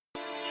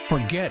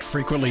Forget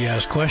frequently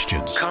asked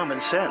questions. Common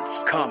sense,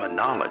 common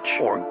knowledge,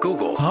 or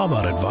Google. How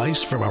about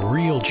advice from a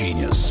real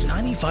genius?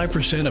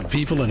 95% of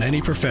people in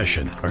any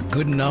profession are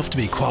good enough to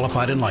be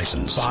qualified and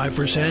licensed.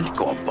 5%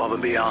 go above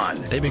and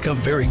beyond. They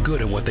become very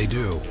good at what they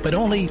do, but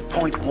only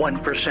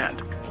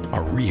 0.1%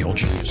 are real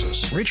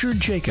geniuses. Richard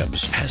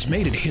Jacobs has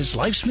made it his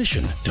life's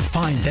mission to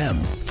find them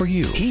for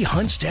you. He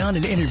hunts down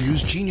and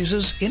interviews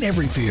geniuses in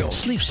every field: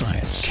 sleep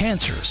science,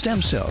 cancer,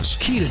 stem cells,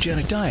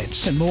 ketogenic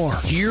diets, and more.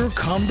 Here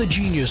come the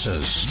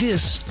geniuses.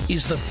 This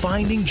is the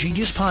Finding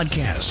Genius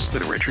Podcast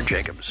with Richard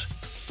Jacobs.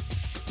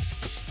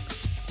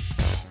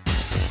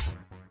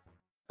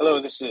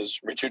 Hello, this is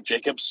Richard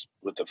Jacobs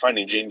with the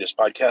Finding Genius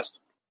Podcast.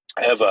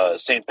 I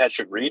have St.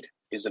 Patrick Reed.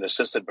 He's an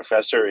assistant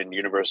professor in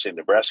University of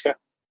Nebraska.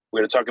 We're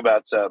going to talk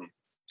about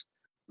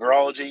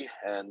virology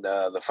and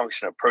the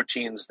function of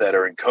proteins that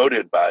are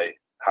encoded by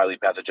highly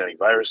pathogenic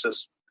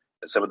viruses.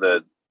 And some of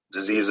the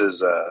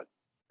diseases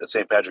that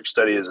St. Patrick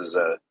studies is,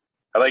 I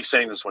like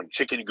saying this one,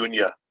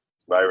 chikungunya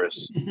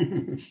virus,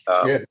 and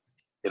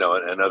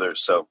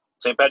others. So,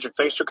 St. Patrick,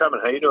 thanks for coming.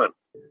 How you doing?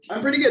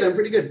 I'm pretty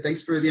good.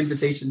 Thanks for the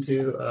invitation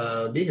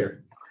to be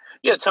here.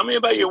 Yeah, tell me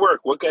about your work.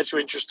 What got you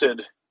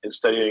interested in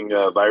studying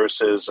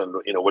viruses, and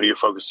what are you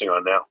focusing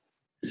on now?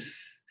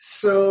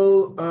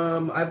 So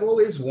I've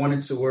always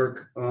wanted to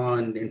work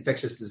on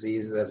infectious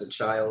diseases as a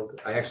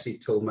child. I actually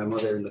told my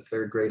mother in the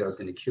third grade I was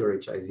going to cure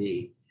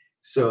HIV.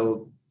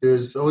 So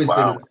there's always been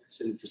a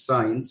passion for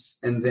science.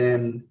 And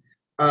then,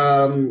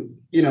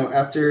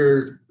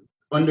 after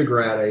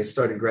undergrad, I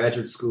started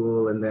graduate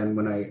school. And then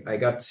when I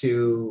got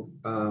to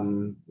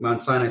Mount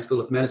Sinai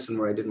School of Medicine,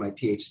 where I did my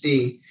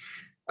PhD,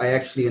 I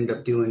actually ended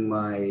up doing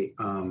my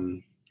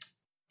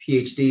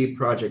PhD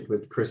project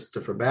with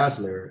Christopher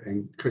Basler.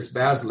 And Chris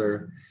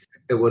Basler,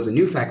 it was a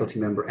new faculty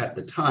member at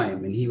the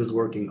time, and he was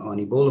working on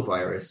Ebola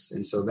virus.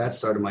 And so that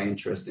started my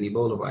interest in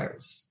Ebola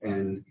virus.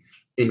 And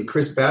in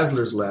Chris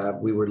Basler's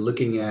lab, we were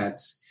looking at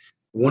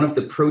one of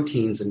the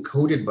proteins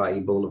encoded by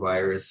Ebola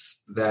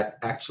virus that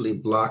actually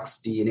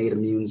blocks the innate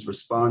immune's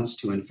response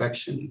to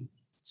infection.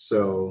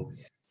 So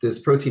this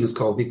protein is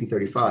called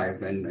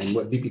VP35. And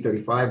what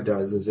VP35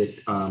 does is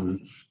it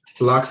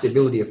blocks the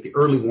ability of the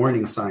early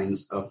warning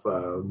signs of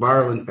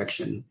viral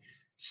infection.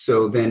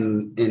 So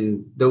then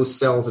in those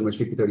cells in which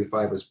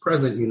VP35 is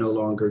present, you no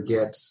longer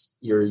get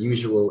your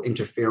usual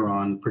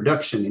interferon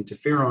production.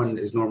 Interferon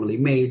is normally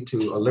made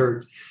to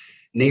alert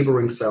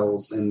neighboring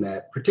cells in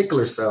that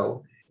particular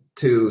cell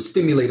to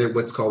stimulate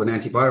what's called an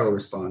antiviral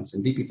response.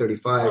 And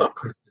VP35,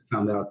 Chris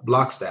found out,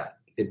 blocks that.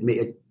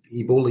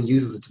 Ebola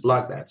uses it to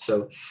block that.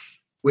 So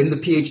in the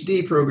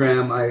PhD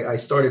program, I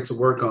started to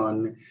work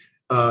on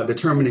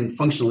determining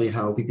functionally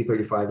how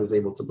VP35 is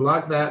able to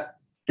block that.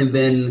 And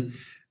then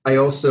I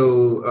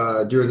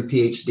also, during the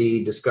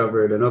PhD,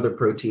 discovered another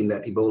protein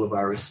that Ebola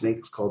virus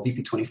makes called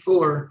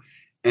VP24.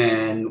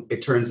 And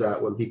it turns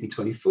out what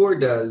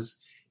VP24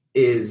 does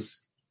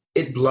is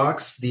it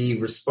blocks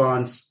the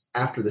response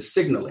after the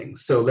signaling.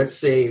 So let's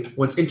say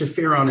once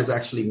interferon is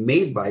actually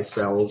made by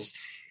cells,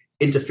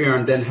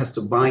 interferon then has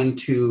to bind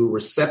to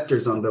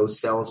receptors on those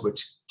cells,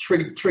 which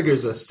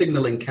triggers a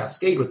signaling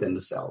cascade within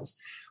the cells.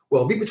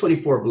 Well,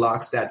 VP24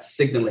 blocks that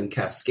signaling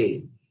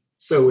cascade.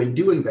 So in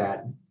doing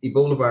that,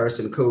 Ebola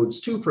virus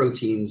encodes two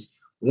proteins,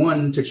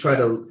 one to try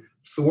to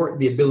thwart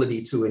the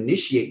ability to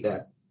initiate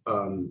that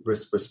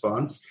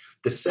response.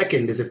 The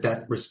second is if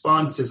that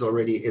response is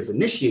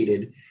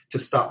initiated, to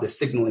stop the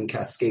signaling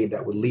cascade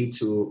that would lead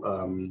to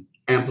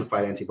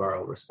amplified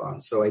antiviral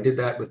response. So I did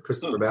that with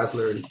Christopher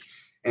Basler.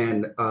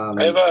 And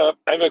I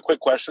have a quick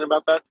question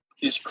about that.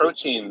 These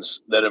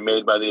proteins that are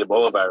made by the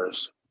Ebola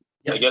virus,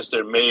 I guess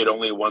they're made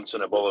only once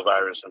an Ebola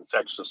virus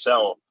infects the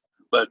cell,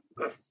 but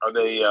are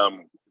they,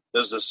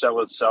 does the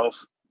cell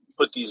itself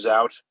put these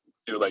out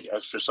to like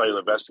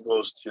extracellular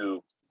vesicles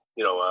to,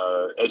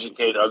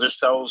 educate other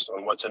cells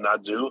on what to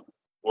not do?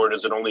 Or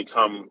does it only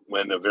come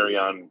when an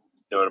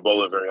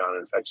Ebola virion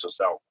infects a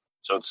cell?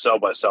 So it's cell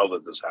by cell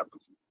that this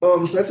happens.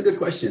 So that's a good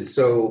question.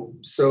 So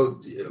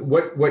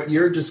what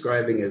you're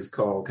describing is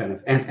called kind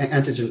of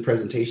antigen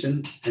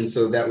presentation. And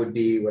so that would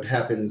be what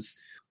happens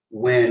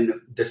when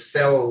the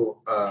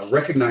cell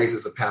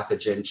recognizes a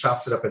pathogen,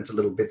 chops it up into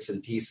little bits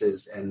and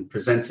pieces, and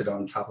presents it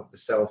on top of the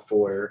cell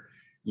for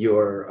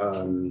your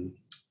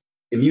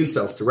immune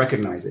cells to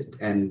recognize it.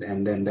 And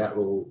then that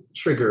will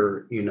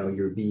trigger,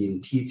 your B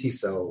and T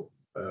cell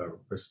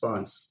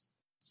response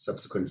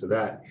subsequent to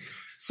that.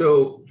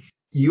 So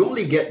you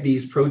only get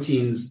these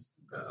proteins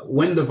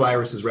when the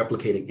virus is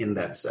replicating in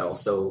that cell.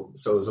 So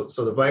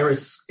the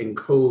virus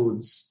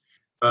encodes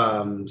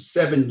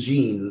 7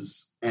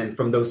 genes, and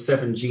from those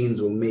 7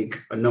 genes will make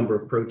a number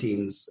of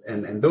proteins,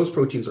 and those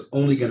proteins are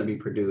only going to be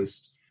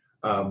produced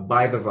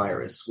by the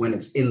virus when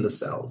it's in the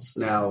cells.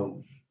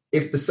 Now,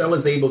 if the cell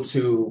is able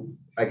to,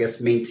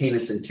 maintain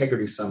its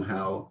integrity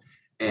somehow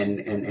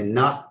and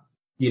not,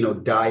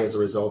 die as a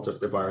result of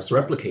the virus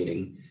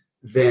replicating,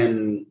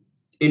 then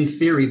in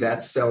theory,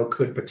 that cell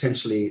could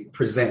potentially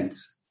present,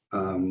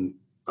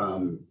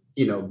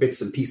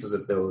 bits and pieces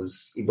of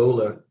those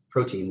Ebola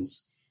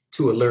proteins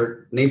to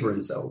alert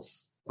neighboring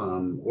cells.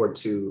 or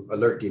to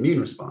alert the immune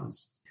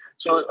response.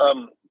 So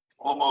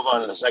we'll move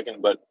on in a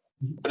second, but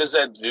what does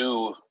that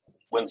do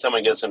when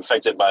someone gets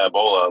infected by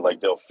Ebola?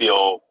 Like they'll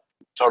feel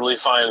totally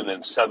fine and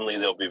then suddenly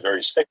they'll be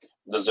very sick.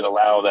 Does it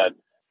allow that,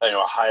 a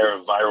higher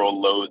viral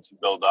load to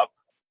build up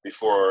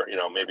before,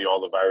 maybe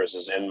all the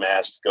viruses en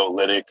masse go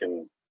lytic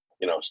and,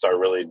 start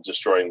really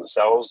destroying the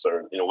cells?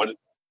 Or,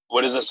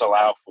 what does this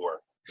allow for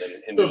that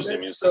hinders the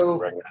immune system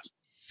to recognize?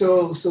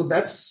 So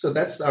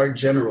that's our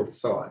general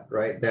thought,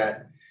 right?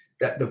 That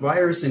the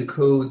virus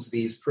encodes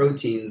these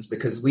proteins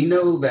because we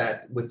know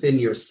that within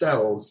your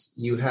cells,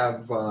 you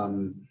have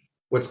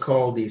what's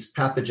called these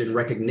pathogen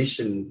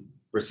recognition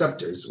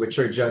receptors, which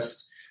are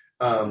just,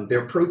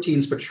 they're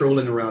proteins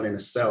patrolling around in a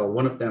cell.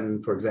 One of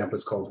them, for example,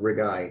 is called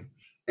RIG-I.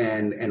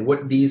 And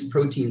what these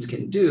proteins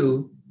can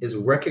do is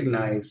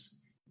recognize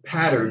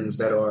patterns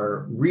that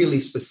are really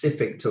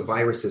specific to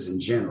viruses in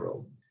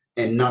general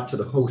and not to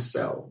the host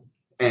cell.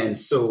 And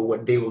so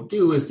what they will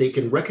do is they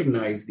can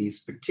recognize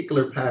these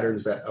particular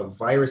patterns that a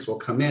virus will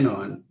come in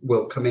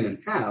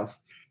and have.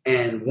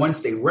 And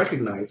once they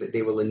recognize it,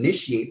 they will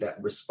initiate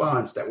that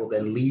response that will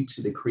then lead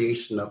to the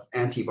creation of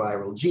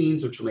antiviral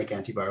genes, which will make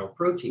antiviral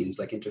proteins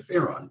like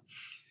interferon.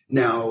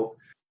 Now,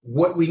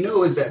 what we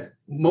know is that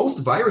most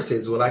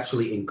viruses will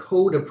actually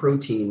encode a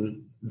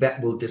protein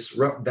that will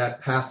disrupt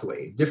that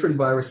pathway. Different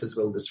viruses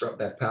will disrupt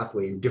that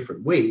pathway in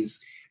different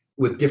ways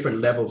with different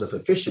levels of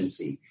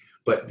efficiency.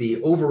 But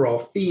the overall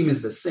theme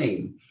is the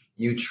same.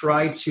 You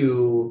try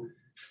to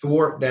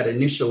thwart that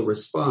initial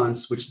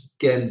response, which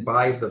again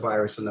buys the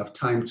virus enough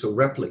time to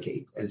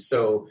replicate. And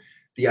so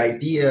the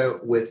idea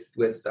with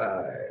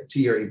to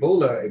your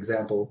Ebola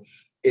example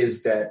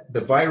is that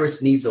the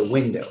virus needs a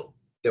window.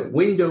 The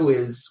window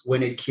is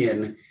when it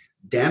can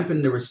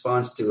dampen the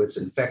response to its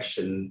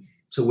infection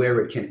to where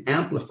it can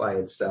amplify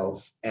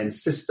itself and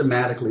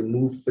systematically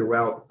move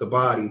throughout the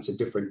body to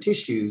different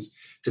tissues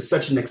to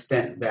such an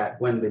extent that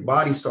when the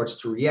body starts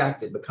to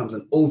react, it becomes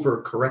an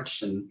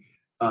overcorrection,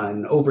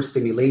 an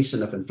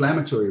overstimulation of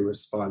inflammatory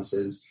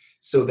responses,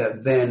 so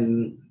that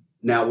then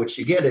now what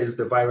you get is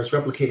the virus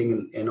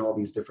replicating in all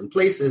these different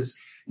places.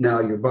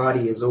 Now your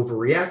body is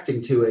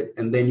overreacting to it,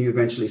 and then you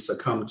eventually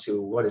succumb to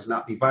what is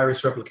not the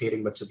virus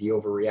replicating, but to the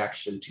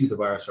overreaction to the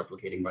virus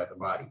replicating by the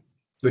body,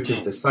 which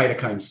is the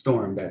cytokine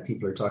storm that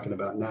people are talking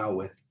about now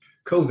with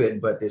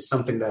COVID, but is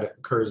something that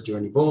occurs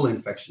during Ebola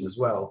infection as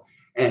well.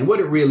 And what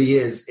it really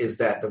is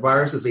that the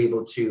virus is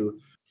able to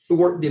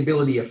thwart the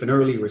ability of an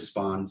early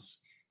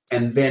response.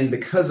 And then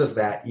because of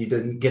that, you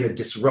didn't get a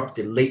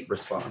disrupted late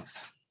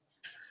response.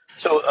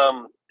 So,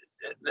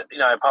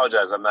 I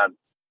apologize. I'm not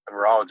a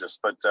virologist,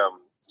 but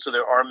so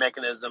there are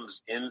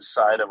mechanisms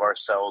inside of our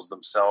cells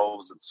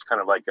themselves. It's kind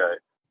of like a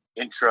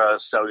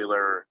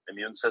intracellular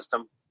immune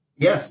system.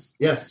 Yes.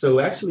 So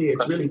actually,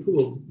 it's really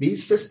cool.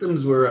 These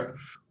systems were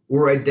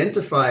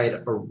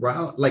identified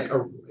around,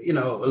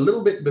 a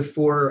little bit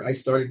before I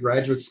started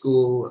graduate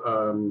school.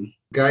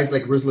 Guys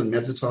like Ruslan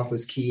Medzitov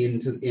was key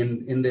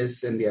in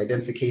this, and the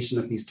identification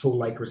of these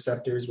toll-like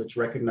receptors, which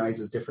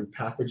recognizes different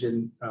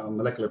pathogen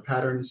molecular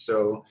patterns.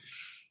 So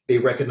they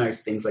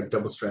recognize things like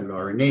double-stranded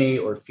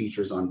RNA or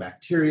features on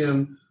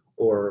bacterium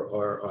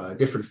or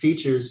different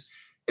features.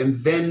 And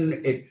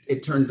then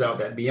it turns out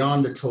that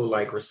beyond the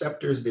toll-like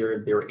receptors, there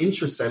are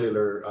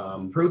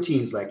intracellular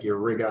proteins like your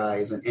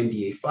RIG-Is and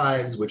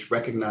NDA5s, which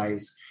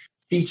recognize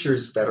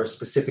features that are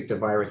specific to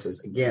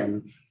viruses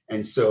again.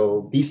 And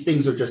so these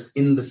things are just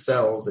in the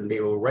cells, and they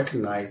will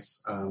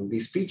recognize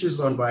these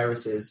features on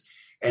viruses.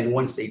 And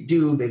once they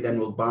do, they then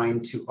will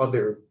bind to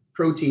other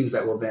proteins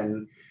that will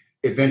then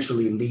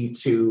eventually lead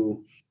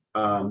to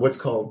what's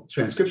called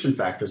transcription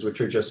factors, which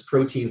are just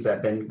proteins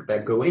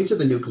that go into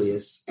the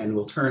nucleus and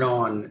will turn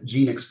on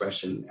gene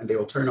expression, and they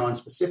will turn on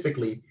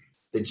specifically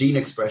the gene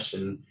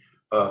expression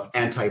of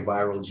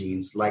antiviral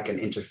genes like an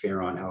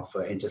interferon alpha,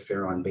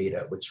 interferon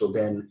beta, which will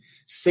then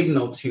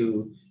signal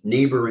to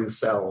neighboring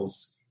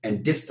cells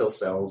and distal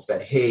cells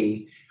that,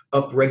 hey,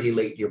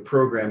 upregulate your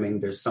programming,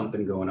 there's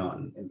something going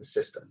on in the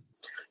system.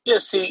 Yeah,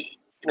 see,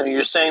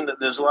 you're saying that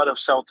there's a lot of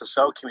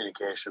cell-to-cell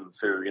communication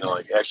through,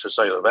 like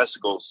extracellular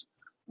vesicles.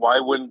 Why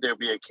wouldn't there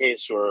be a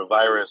case where a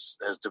virus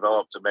has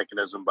developed a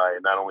mechanism by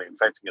not only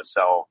infecting a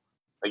cell,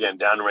 again,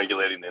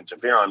 downregulating the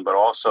interferon, but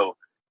also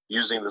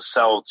using the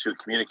cell to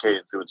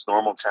communicate through its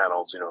normal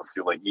channels,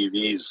 through like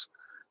EVs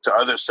to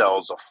other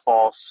cells, a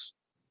false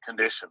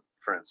condition,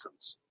 for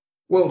instance?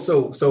 Well,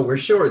 so we're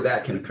sure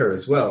that can occur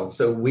as well.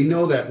 So we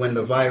know that when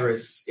the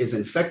virus is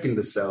infecting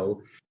the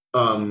cell,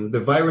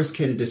 the virus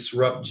can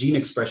disrupt gene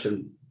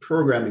expression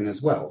programming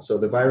as well. So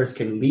the virus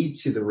can lead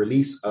to the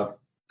release of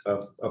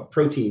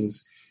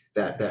proteins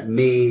that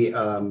may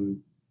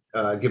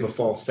give a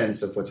false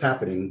sense of what's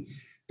happening.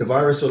 The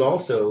virus will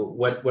also,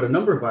 what a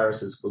number of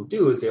viruses will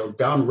do is they'll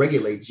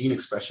downregulate gene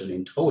expression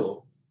in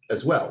total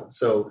as well.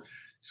 So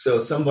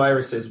some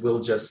viruses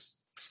will just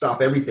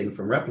stop everything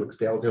from replics.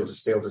 They'll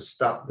just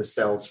stop the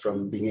cells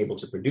from being able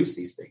to produce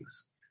these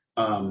things.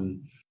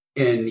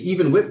 And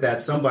even with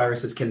that, some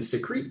viruses can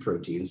secrete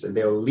proteins and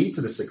they'll lead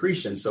to the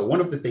secretion. So one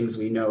of the things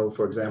we know,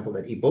 for example,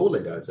 that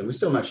Ebola does, and we're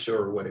still not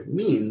sure what it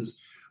means,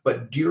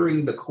 but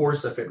during the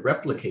course of it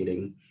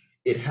replicating,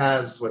 it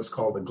has what's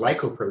called a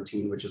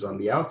glycoprotein, which is on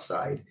the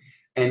outside.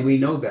 And we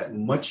know that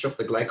much of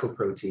the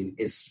glycoprotein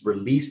is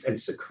released and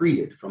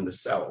secreted from the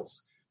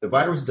cells. The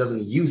virus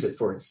doesn't use it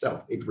for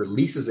itself. It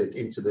releases it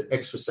into the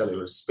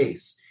extracellular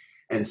space.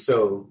 And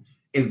so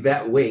in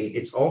that way,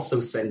 it's also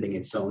sending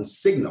its own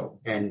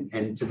signal.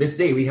 And to this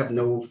day, we have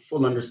no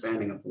full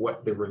understanding of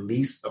what the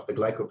release of the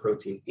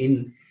glycoprotein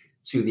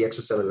into the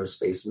extracellular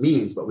space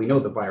means, but we know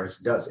the virus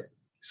does it.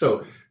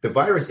 So the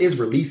virus is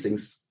releasing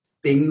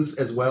things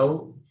as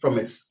well on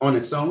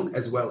its own,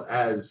 as well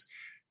as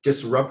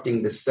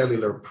disrupting the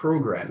cellular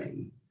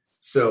programming.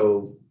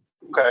 So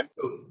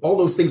all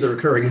those things are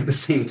occurring at the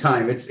same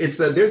time.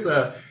 There's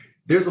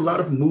a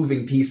lot of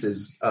moving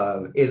pieces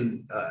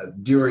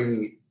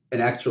during an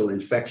actual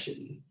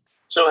infection.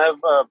 So have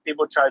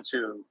people tried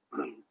to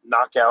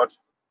knock out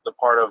the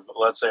part of,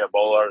 let's say,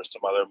 Ebola or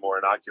some other more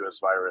innocuous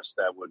virus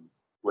that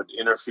would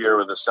interfere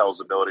with the cell's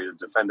ability to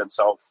defend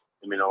itself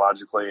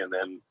immunologically, and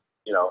then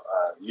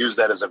use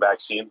that as a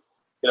vaccine?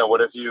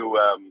 What if you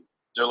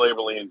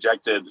deliberately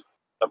injected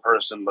a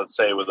person, let's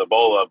say, with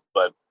Ebola,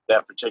 but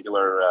that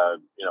particular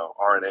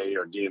RNA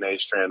or DNA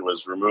strand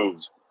was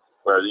removed,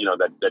 where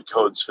that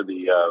codes for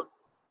the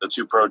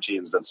two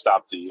proteins that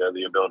stop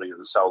the ability of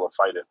the cell to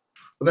fight it?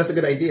 Well, that's a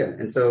good idea,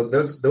 and so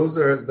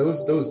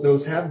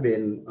those have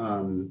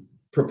been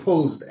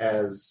proposed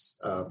as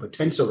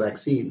potential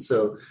vaccines.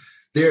 So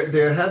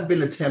there have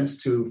been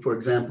attempts to, for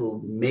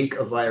example, make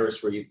a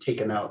virus where you've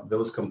taken out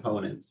those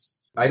components.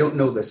 I don't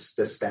know the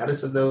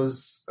status of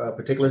those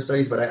particular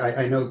studies, but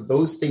I know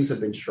those things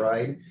have been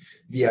tried.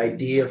 The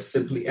idea of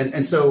simply,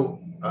 and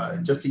so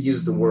just to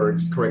use the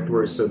correct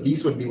words, so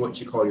these would be what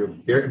you call your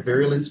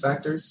virulence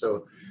factors.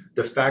 So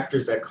the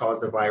factors that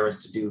cause the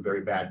virus to do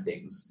very bad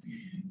things.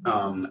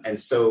 And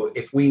so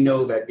if we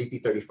know that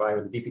VP35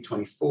 and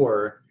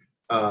VP24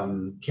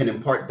 can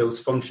impart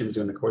those functions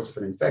during the course of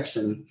an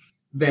infection,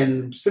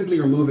 then simply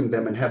removing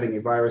them and having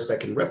a virus that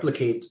can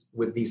replicate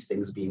with these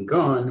things being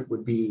gone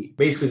would be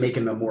basically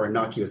making a more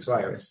innocuous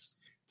virus.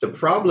 The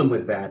problem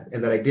with that,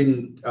 and that I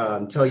didn't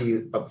tell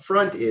you up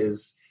front,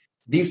 is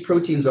these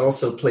proteins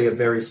also play a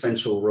very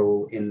central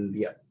role in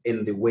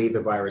the way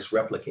the virus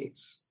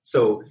replicates.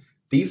 So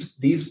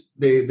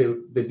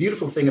the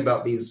beautiful thing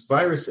about these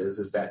viruses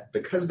is that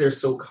because they're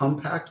so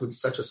compact with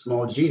such a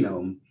small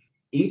genome,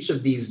 each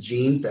of these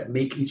genes that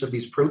make each of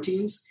these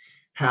proteins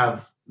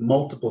have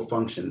multiple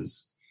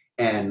functions.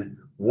 And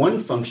one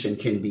function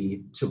can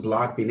be to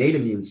block the innate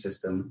immune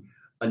system.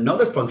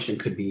 Another function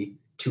could be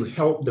to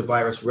help the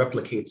virus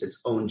replicate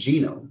its own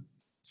genome.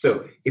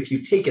 So if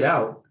you take it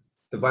out,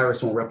 the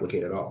virus won't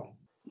replicate at all.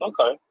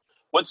 Okay.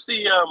 What's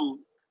the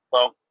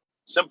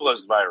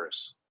simplest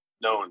virus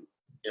known?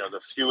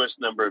 The fewest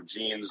number of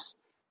genes,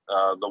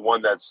 the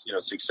one that's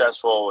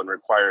successful and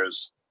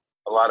requires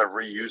a lot of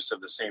reuse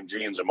of the same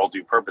genes or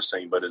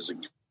multi-purposing, but is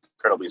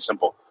incredibly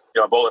simple.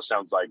 Ebola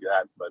sounds like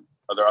that, but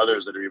are there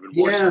others that are even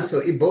more? Yeah,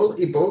 so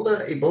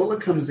Ebola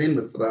comes in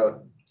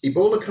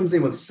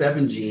with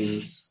 7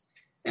 genes,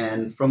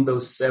 and from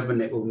those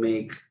 7, it will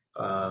make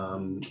I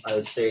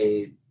would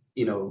say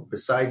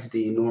besides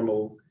the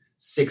normal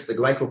 6, the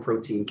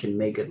glycoprotein can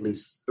make at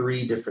least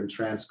 3 different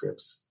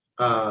transcripts.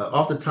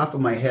 Off the top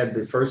of my head,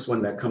 the first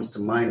one that comes to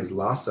mind is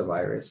Lassa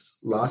virus.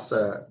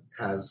 Lassa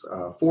has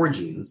 4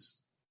 genes.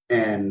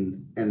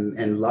 And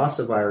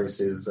Lassa virus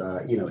is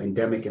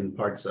endemic in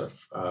parts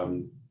of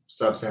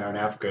sub-Saharan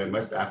Africa and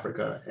West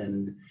Africa,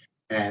 and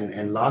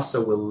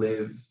Lassa will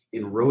live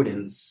in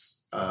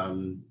rodents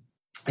and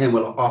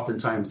will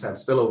oftentimes have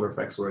spillover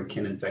effects where it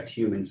can infect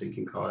humans and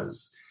can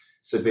cause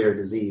severe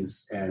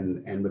disease.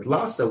 And with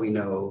Lassa, we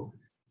know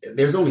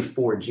there's only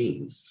 4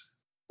 genes.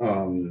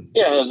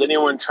 Has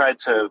anyone tried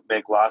to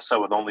make Lassa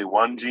with only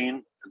 1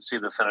 gene and see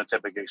the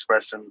phenotypic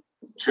expression,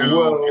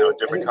 2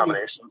 different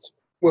combinations?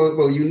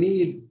 Well, you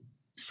need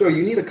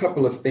a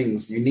couple of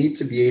things. You need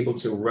to be able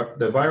to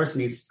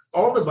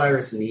all the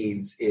virus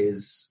needs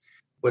is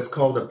what's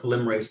called a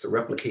polymerase to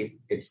replicate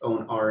its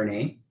own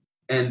RNA.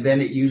 And then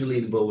it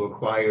usually will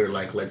require,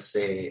 like, let's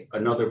say,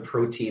 another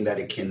protein that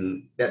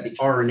the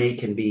RNA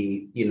can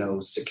be,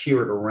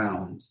 secured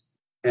around.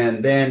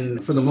 And then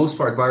for the most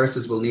part,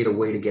 viruses will need a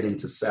way to get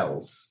into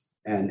cells.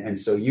 And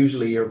so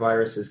usually your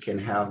viruses can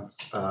have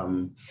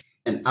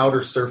an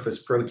outer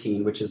surface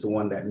protein, which is the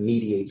one that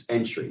mediates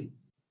entry.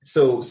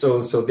 So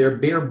they're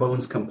bare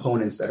bones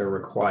components that are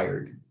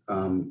required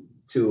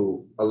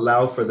to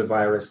allow for the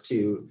virus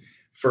to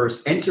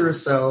first enter a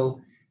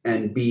cell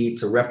and B,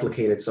 to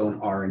replicate its own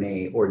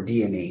RNA or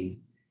DNA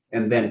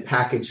and then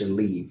package and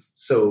leave.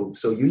 So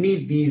you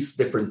need these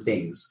different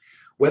things.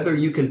 Whether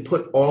you can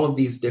put all of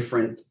these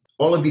different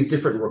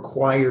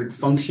required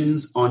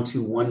functions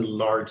onto one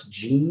large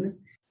gene,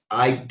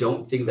 I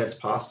don't think that's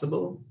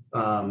possible.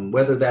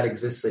 Whether that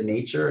exists in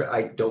nature,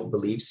 I don't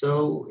believe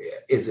so.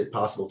 Is it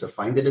possible to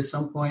find it at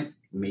some point?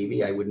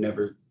 Maybe. I would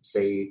never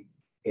say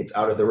it's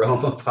out of the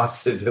realm of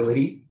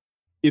possibility.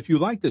 If you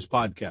like this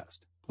podcast,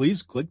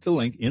 please click the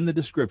link in the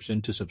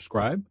description to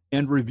subscribe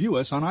and review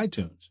us on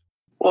iTunes.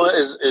 Well,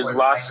 is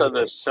Lassa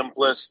the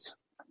simplest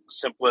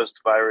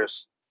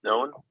virus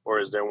known, or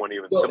is there one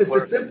even simpler?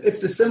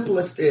 It's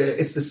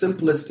the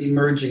simplest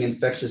emerging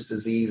infectious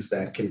disease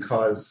that can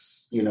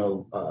cause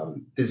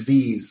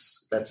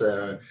disease. That's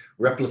a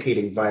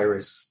replicating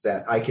virus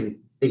that I can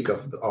think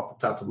of off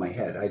the top of my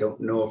head. I don't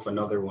know of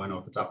another one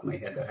off the top of my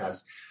head that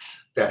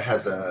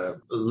has a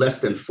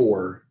less than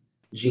 4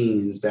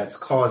 genes that's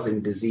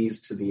causing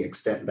disease to the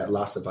extent that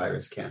Lassa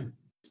virus can.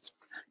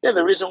 Yeah,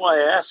 the reason why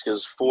I ask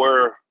is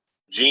 4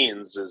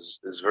 genes is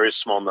a very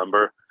small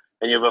number,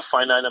 and you have a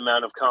finite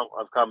amount of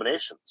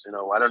combinations.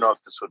 I don't know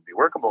if this would be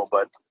workable,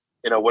 but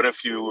what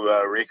if you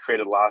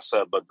recreated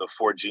Lassa, but the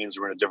 4 genes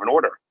were in a different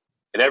order,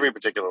 in every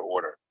particular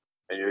order,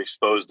 and you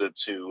exposed it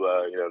to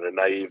the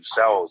naive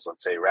cells,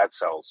 let's say rat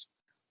cells?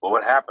 What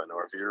would happen?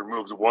 Or if you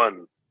removed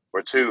 1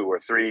 or 2 or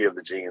 3 of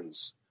the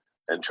genes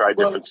and tried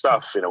different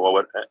stuff,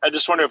 I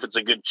just wonder if it's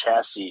a good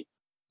chassis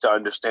to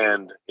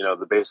understand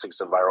the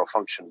basics of viral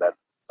function that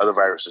other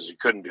viruses you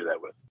couldn't do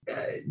that with.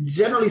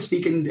 Generally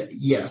speaking,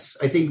 yes,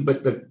 I think,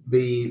 but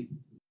the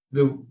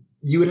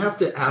you would have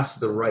to ask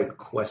the right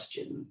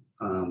question,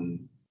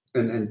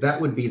 and that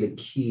would be the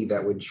key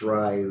that would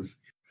drive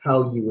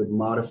how you would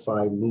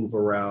modify, move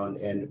around,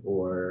 and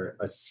or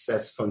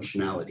assess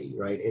functionality.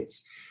 Right?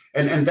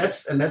 And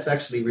that's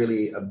actually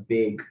really a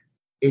big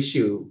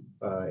issue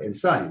in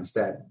science.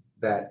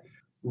 That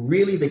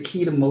really the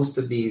key to most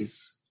of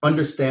these.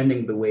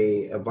 Understanding the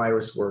way a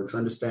virus works,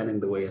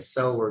 understanding the way a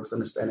cell works,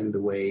 understanding the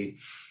way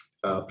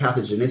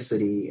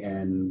pathogenicity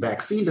and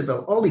vaccine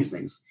develop, all these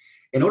things.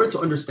 In order to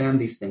understand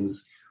these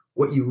things,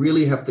 what you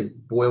really have to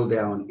boil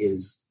down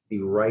is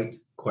the right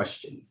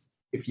question.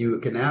 If you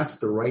can ask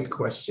the right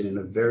question in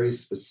a very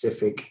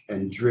specific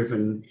and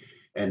driven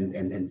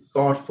and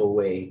thoughtful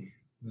way,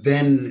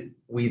 then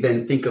we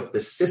then think of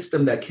the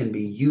system that can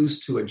be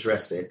used to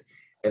address it,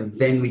 and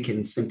then we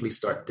can simply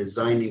start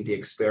designing the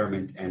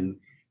experiment and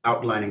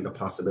outlining the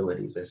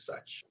possibilities as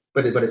such.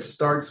 But it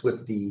starts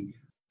with the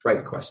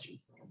right question.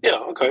 Yeah,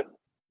 okay.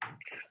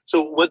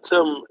 So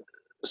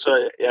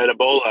so at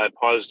Ebola, I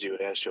paused you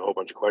and asked you a whole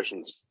bunch of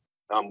questions.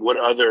 What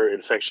other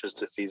infectious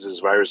diseases,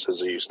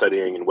 viruses are you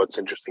studying, and what's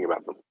interesting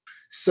about them?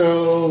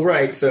 So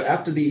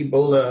after the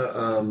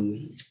Ebola,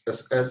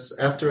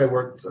 after I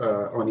worked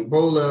on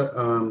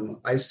Ebola,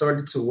 I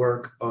started to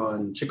work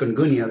on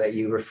chikungunya that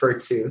you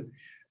referred to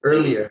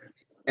earlier.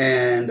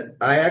 And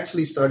I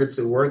actually started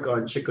to work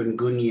on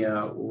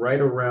chikungunya right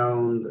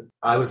around,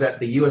 I was at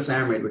the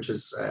USAMRIID, which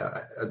is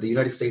the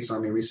United States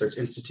Army Research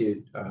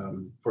Institute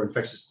for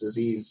Infectious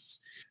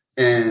Disease.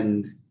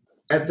 And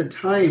at the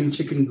time,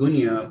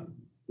 chikungunya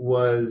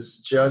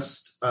was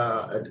just,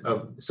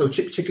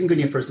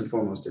 chikungunya, first and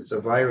foremost, it's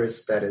a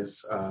virus that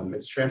is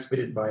it's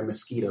transmitted by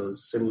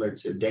mosquitoes, similar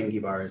to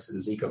dengue virus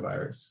and Zika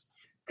virus.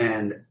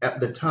 And at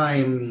the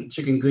time,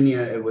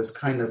 chikungunya, it was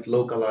kind of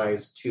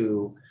localized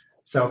to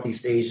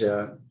Southeast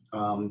Asia,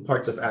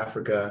 parts of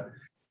Africa,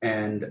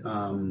 and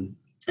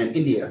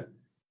India,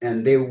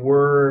 and there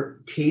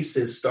were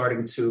cases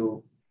starting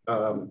to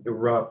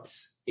erupt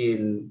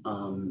in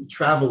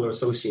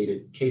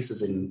travel-associated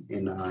cases in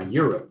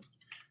Europe.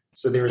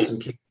 So there were some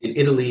cases in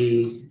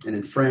Italy and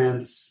in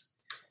France,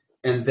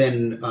 and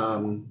then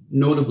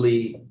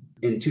notably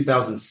in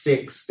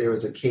 2006 there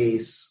was a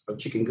case of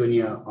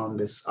chikungunya on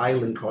this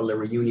island called La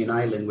Reunion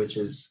Island, which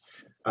is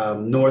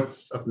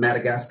north of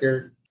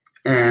Madagascar.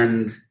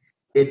 And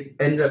it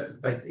ended up,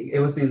 I think it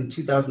was in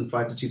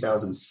 2005 to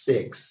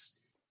 2006,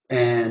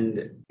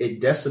 and it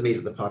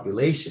decimated the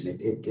population.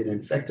 It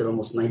infected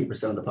almost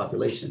 90% of the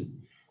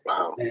population.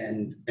 Wow.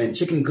 And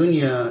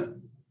chikungunya,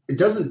 it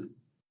doesn't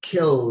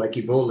kill like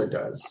Ebola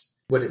does.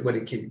 What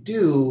it can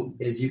do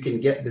is you can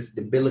get this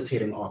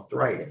debilitating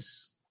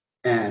arthritis.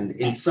 And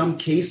in some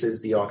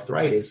cases, the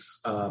arthritis,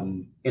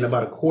 in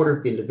about a quarter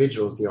of the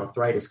individuals, the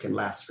arthritis can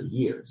last for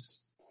years.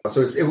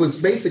 So it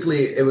was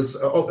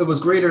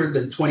greater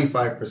than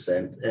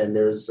 25%, and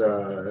there's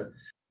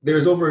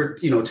over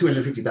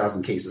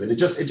 250,000 cases, and it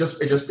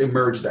just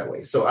emerged that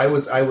way. So I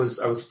was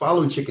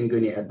following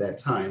chikungunya at that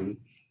time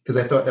because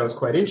I thought that was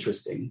quite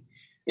interesting.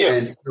 Yeah.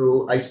 And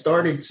so I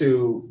started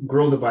to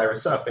grow the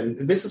virus up, and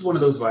this is one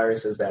of those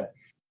viruses that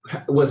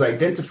was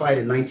identified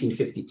in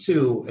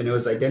 1952, and it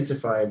was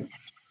identified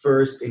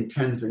first in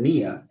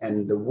Tanzania,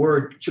 and the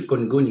word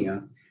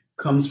chikungunya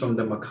comes from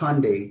the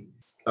Makonde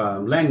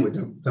language.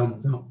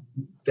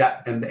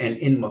 That and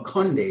in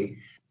Makonde,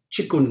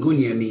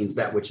 chikungunya means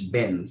that which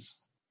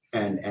bends,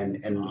 and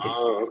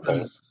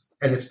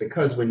it's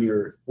because when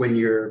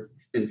you're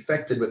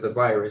infected with the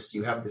virus,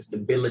 you have this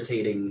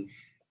debilitating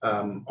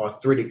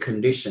arthritic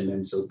condition,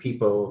 and so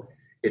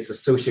it's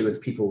associated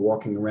with people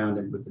walking around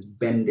and with this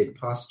bended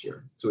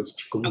posture. So it's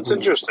chikungunya. That's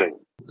interesting.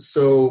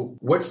 So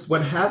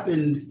what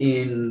happened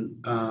in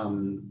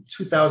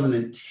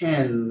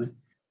 2010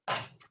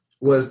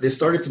 was there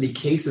started to be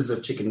cases of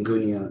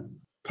chikungunya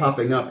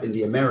popping up in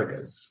the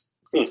Americas.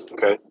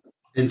 Okay.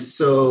 And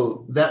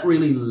so that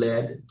really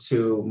led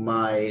to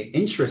my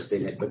interest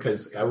in it,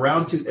 because it's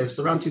around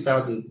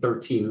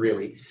 2013,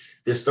 really,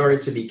 there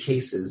started to be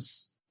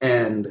cases.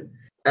 And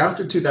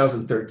after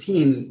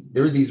 2013,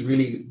 there were these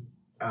really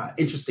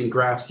interesting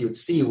graphs you would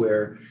see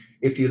where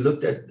if you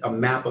looked at a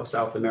map of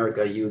South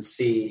America, you would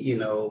see,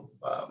 a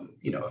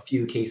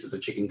few cases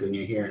of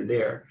chikungunya here and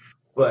there.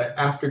 But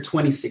after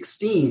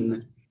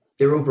 2016,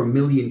 there were over 1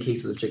 million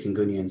cases of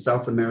chikungunya in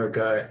South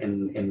America,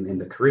 in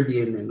the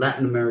Caribbean, in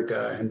Latin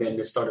America, and then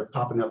it started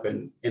popping up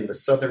in the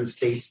southern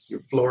states, your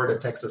Florida,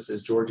 Texas,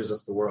 Georgias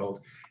of the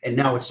world, and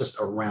now it's just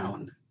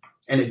around.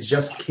 And it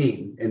just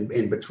came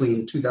in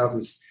between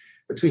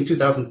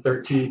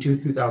 2013 to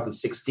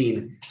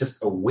 2016,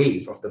 just a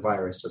wave of the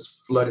virus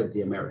just flooded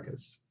the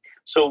Americas.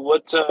 So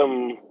what's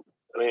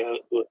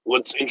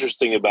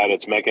interesting about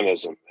its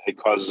mechanism? It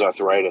causes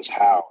arthritis.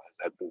 How has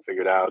that been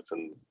figured out?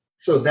 And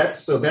So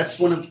that's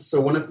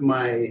one of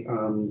my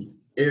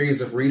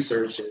areas of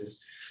research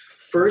is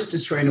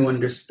trying to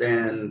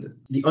understand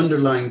the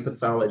underlying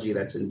pathology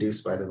that's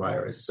induced by the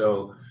virus.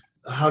 So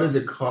how does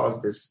it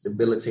cause this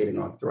debilitating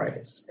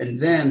arthritis? And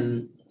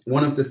then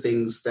one of the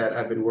things that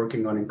I've been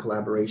working on in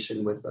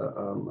collaboration with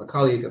a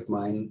colleague of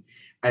mine,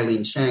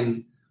 Eileen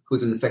Cheng,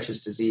 who's an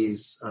infectious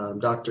disease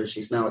doctor.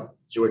 She's now at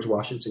George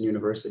Washington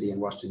University in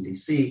Washington,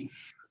 D.C.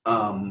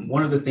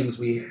 One of the things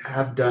we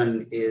have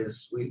done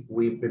is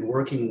we've been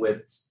working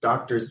with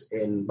doctors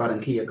in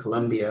Barranquilla,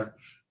 Colombia,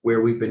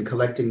 where we've been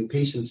collecting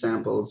patient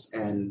samples,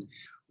 and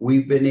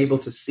we've been able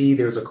to see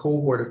there's a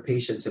cohort of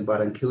patients in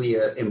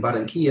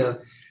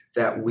Barranquilla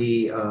that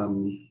we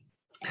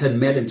had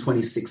met in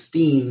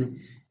 2016,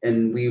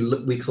 and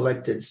we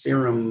collected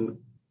serum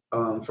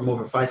from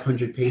over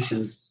 500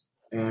 patients,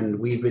 and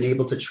we've been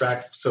able to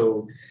track.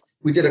 So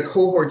we did a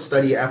cohort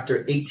study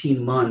after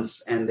 18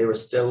 months, and there were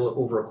still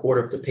over a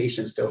quarter of the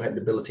patients still had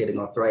debilitating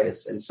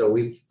arthritis. And so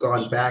we've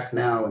gone back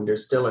now, and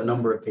there's still a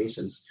number of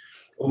patients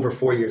over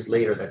 4 years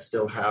later that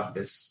still have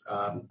this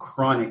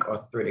chronic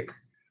arthritic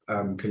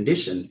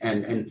condition.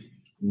 And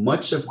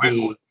much of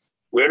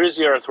where does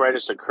the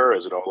arthritis occur?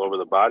 Is it all over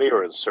the body,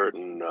 or in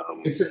certain?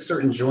 It's in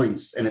certain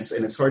joints, and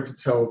it's hard to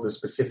tell the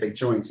specific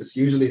joints. It's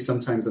usually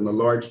sometimes in the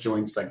large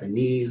joints like the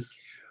knees.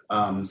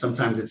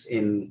 Sometimes it's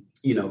in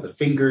the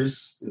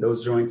fingers, in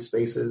those joint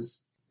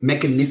spaces.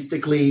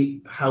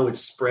 Mechanistically, how it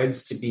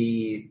spreads to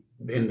be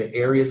in the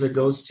areas it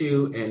goes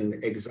to, and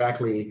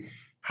exactly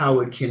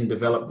how it can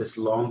develop this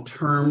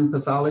long-term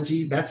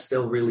pathology, that's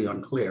still really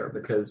unclear,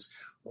 because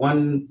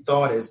one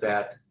thought is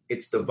that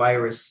it's the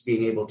virus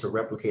being able to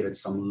replicate at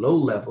some low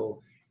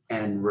level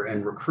and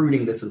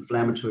recruiting this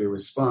inflammatory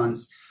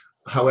response.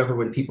 However,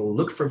 when people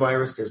look for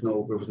virus, there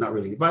was not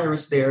really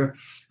virus there.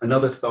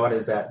 Another thought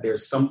is that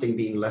there's something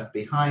being left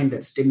behind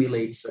that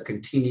stimulates a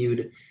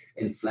continued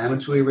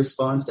inflammatory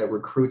response that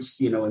recruits,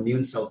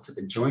 immune cells to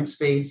the joint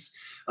space.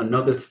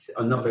 Another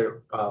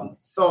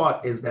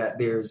thought is that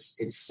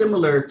it's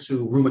similar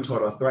to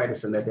rheumatoid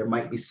arthritis in that there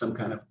might be some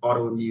kind of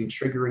autoimmune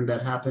triggering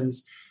that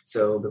happens.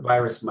 So the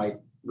virus might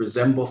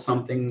resemble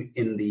something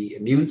in the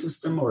immune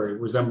system or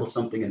resemble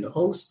something in the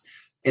host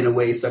in a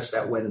way such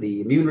that when the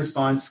immune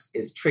response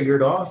is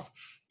triggered off,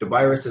 the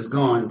virus is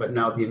gone, but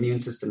now the immune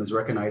system is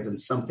recognizing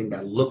something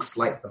that looks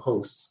like the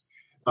host's.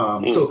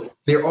 So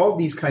there are all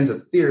these kinds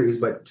of theories,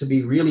 but to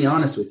be really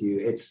honest with you,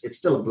 it's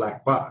still a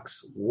black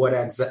box. What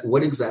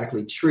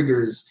exactly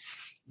triggers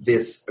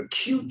this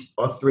acute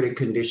arthritic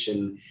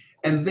condition?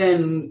 And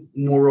then,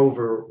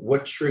 moreover,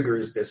 what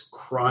triggers this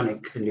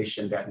chronic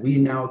condition that we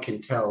now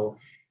can tell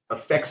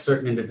affects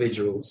certain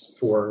individuals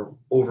for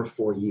over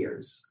 4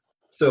 years?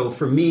 So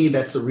for me,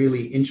 that's a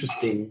really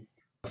interesting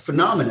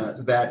phenomena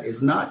that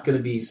is not going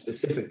to be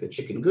specific to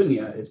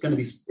chikungunya. It's going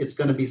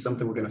to be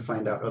something we're going to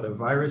find out other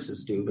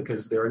viruses do,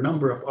 because there are a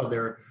number of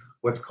other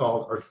what's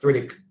called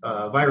arthritic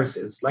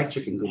viruses like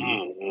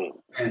chikungunya,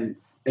 and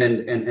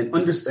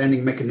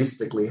understanding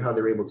mechanistically how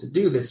they're able to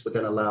do this would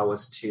then allow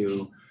us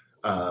to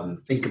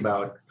think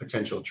about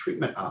potential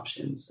treatment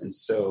options. And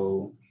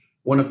so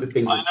one of the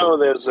things I know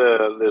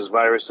there's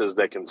viruses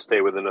that can stay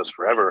within us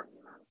forever,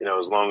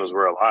 as long as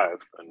we're alive.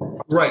 And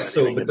right.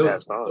 So, but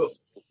those,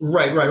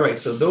 right.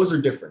 So those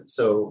are different.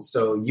 So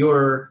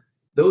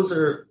those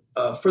are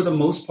for the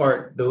most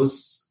part,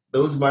 those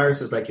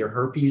viruses like your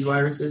herpes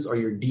viruses are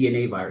your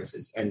DNA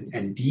viruses,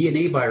 and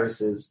DNA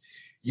viruses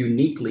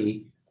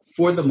uniquely,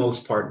 for the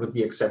most part, with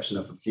the exception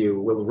of a few,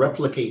 will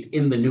replicate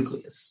in the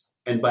nucleus.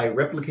 And by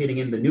replicating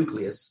in the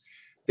nucleus,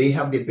 they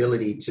have the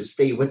ability to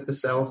stay with the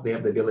cells. They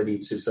have the ability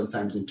to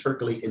sometimes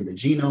intercalate in the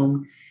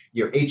genome.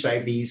 Your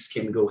HIVs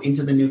can go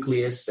into the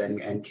nucleus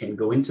and can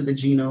go into the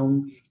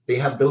genome. They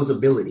have those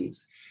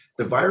abilities.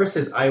 The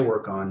viruses I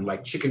work on,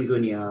 like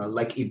chikungunya,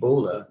 like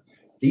Ebola,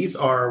 these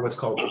are what's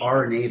called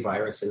RNA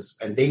viruses,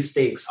 and they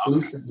stay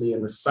exclusively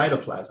in the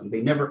cytoplasm.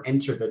 They never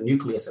enter the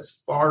nucleus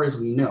as far as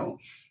we know.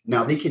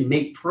 Now, they can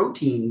make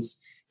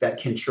proteins that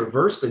can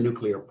traverse the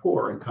nuclear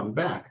pore and come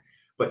back,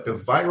 but the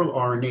viral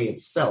RNA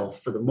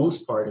itself, for the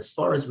most part, as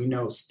far as we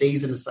know,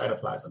 stays in the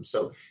cytoplasm.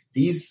 So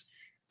these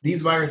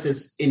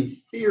viruses, in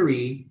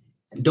theory,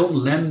 don't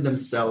lend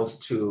themselves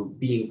to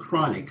being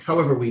chronic.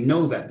 However, we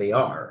know that they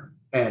are.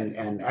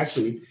 And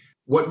actually,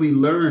 what we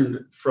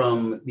learned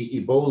from the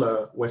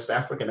Ebola West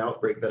African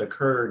outbreak that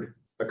occurred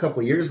a couple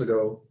of years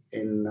ago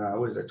in,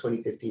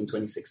 2015,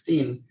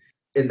 2016,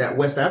 in that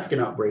West African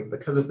outbreak,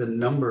 because of the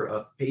number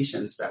of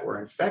patients that were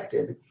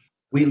infected,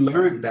 we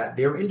learned that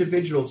there were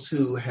individuals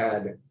who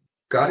had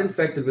got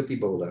infected with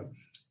Ebola,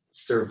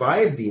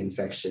 survived the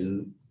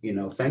infection,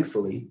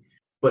 thankfully,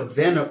 but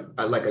then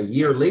like a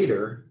year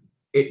later,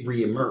 it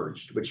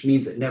reemerged, which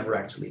means it never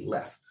actually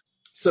left.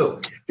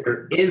 So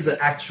there is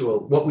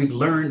what we've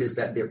learned is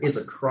that there is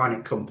a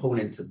chronic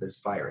component to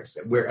this virus,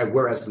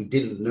 whereas we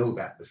didn't know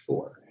that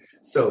before.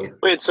 So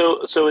wait,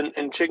 so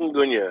in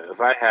chikungunya,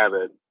 if I have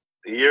it,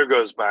 a year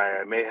goes by,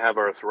 I may have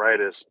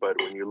arthritis, but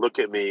when you look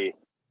at me,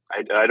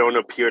 I don't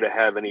appear to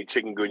have any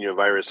chikungunya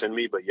virus in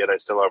me, but yet I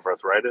still have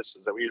arthritis.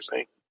 Is that what you're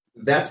saying?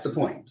 That's the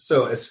point.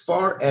 So as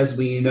far as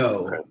we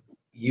know,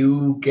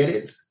 you get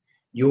it,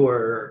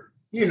 you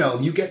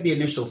get the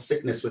initial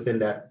sickness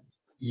within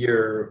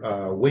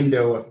your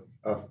window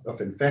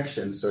of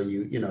infection. So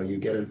you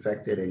get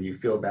infected and you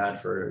feel bad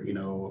for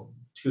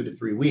 2 to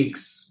 3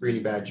 weeks, really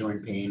bad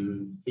joint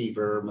pain,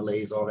 fever,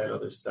 malaise, all that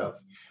other stuff,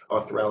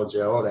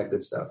 arthralgia, all that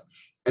good stuff.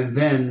 And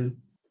then,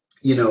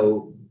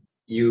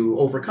 you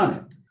overcome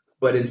it.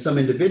 But in some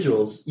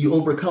individuals, you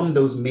overcome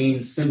those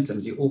main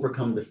symptoms. You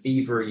overcome the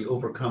fever, you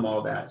overcome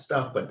all that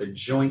stuff. But the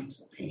joint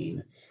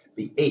pain,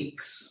 the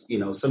aches,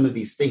 some of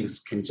these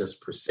things can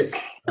just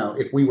persist. Now,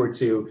 if we were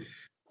to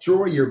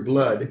draw your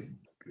blood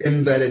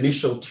in that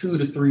initial 2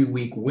 to 3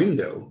 week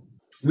window,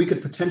 we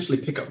could potentially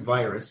pick up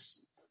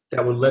virus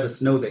that would let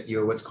us know that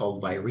you're what's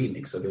called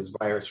viremic. So there's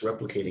virus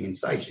replicating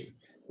inside you.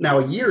 Now,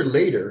 a year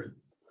later,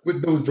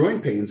 with those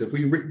joint pains, if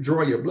we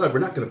draw your blood, we're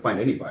not going to find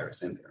any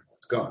virus in there.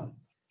 It's gone.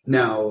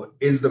 Now,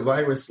 is the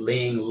virus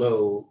laying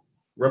low,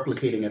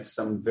 replicating at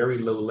some very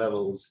low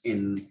levels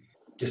in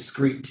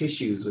discrete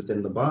tissues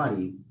within the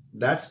body?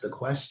 That's the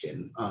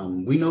question.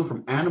 We know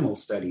from animal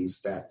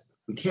studies that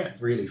we can't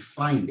really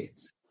find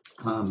it.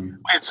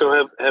 Wait,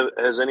 so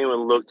has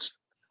anyone looked?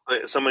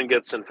 Someone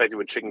gets infected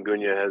with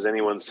chikungunya. Has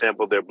anyone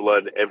sampled their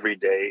blood every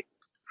day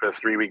for a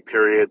 3-week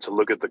period to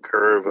look at the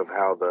curve of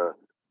how the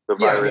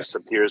virus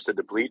appears to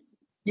deplete?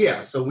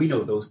 Yeah, so we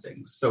know those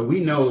things. So we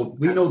know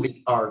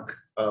the arc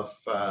of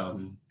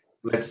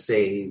let's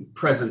say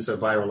presence of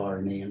viral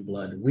RNA in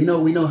blood. We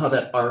know how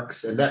that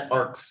arcs, and that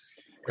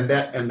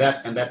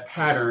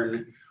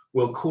pattern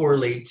will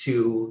correlate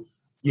to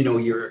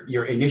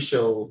your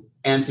initial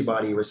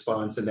antibody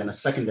response and then a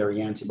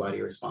secondary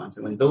antibody response.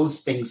 And when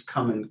those things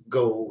come and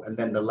go, and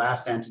then the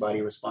last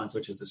antibody response,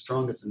 which is the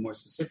strongest and more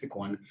specific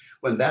one,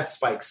 when that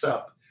spikes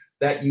up,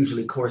 that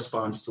usually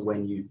corresponds to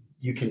when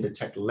you can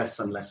detect less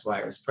and less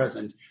virus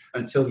present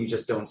until you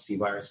just don't see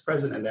virus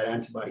present, and that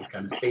antibody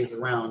kind of stays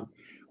around.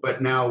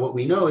 But now what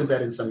we know is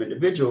that in some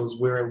individuals,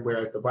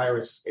 whereas the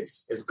virus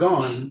is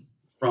gone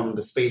from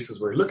the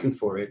spaces we're looking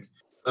for it,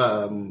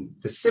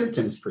 the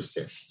symptoms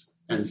persist.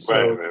 And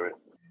so, right.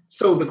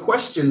 So the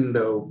question,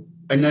 though,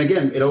 and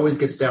again, it always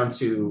gets down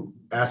to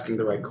asking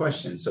the right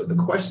question. So the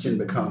question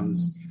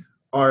becomes,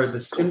 are the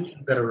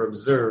symptoms that are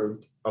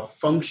observed a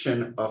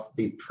function of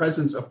the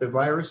presence of the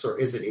virus, or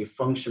is it a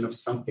function of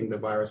something the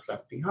virus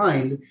left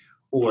behind?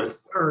 Or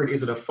third,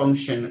 is it a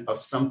function of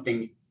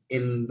something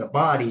in the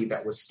body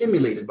that was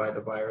stimulated by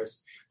the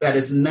virus that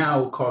is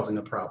now causing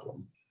a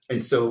problem?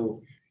 And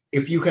so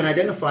if you can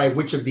identify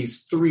which of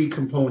these 3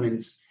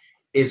 components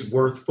is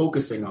worth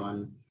focusing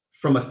on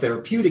from a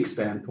therapeutic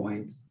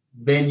standpoint,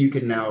 then you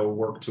can now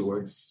work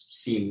towards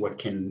seeing what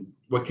can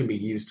be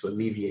used to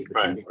alleviate the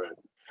condition. Right.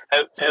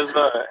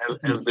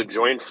 Have the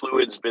joint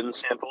fluids been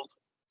sampled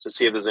to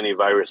see if there's any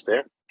virus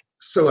there?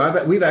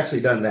 So we've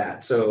actually done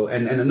that. So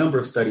and a number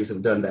of studies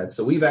have done that.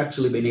 So we've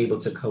actually been able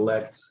to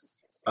collect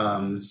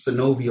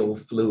synovial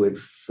fluid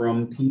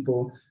from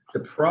people.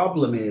 The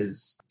problem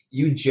is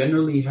you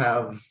generally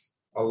have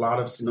a lot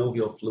of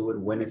synovial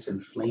fluid when it's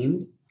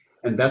inflamed.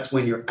 And that's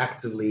when you're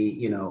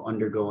actively,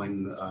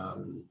 undergoing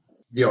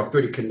the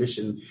arthritic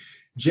condition.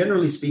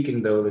 Generally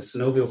speaking, though, the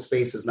synovial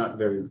space is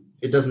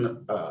it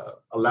doesn't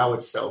allow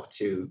itself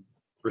to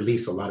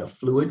release a lot of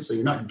fluid. So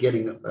you're not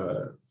getting,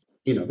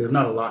 there's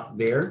not a lot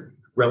there,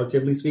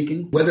 relatively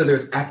speaking. Whether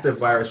there's active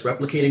virus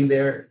replicating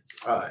there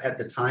at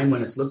the time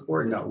when it's looked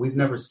for, no, we've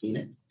never seen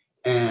it.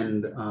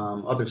 And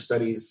other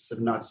studies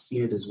have not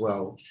seen it as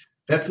well.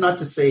 That's not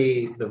to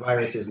say the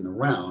virus isn't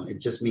around. It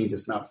just means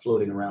it's not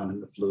floating around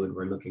in the fluid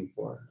we're looking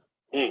for.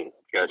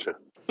 Gotcha.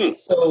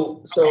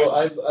 So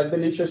I've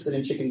been interested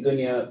in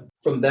chikungunya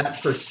from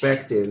that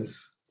perspective.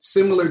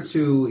 Similar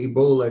to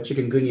Ebola,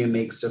 chikungunya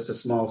makes just a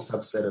small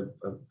subset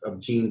of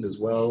genes as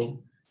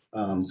well.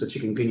 So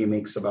chikungunya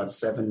makes about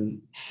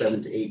 7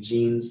 to 8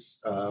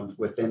 genes.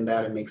 Within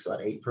that, it makes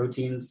about 8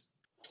 proteins.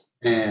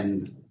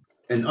 And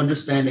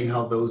understanding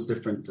how those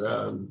different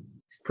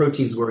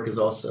proteins work is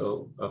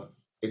also of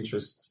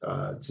interest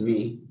to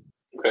me.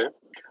 Okay.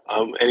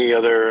 Any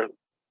other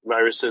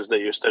viruses that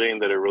you're studying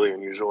that are really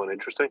unusual and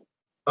interesting?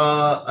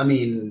 I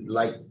mean,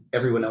 like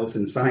everyone else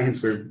in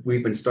science,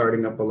 we've been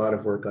starting up a lot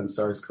of work on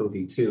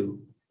SARS-CoV-2,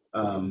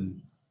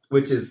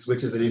 which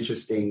is an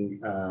interesting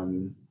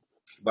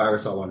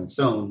virus all on its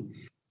own.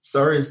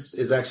 SARS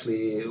is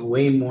actually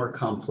way more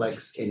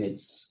complex in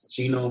its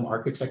genome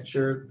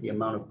architecture, the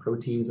amount of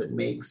proteins it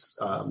makes,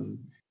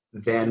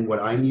 than what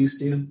I'm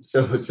used to. So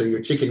your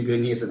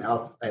chikungunya's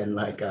and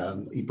like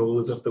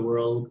Ebola's of the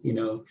world,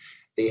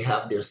 they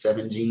have their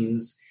 7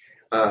 genes.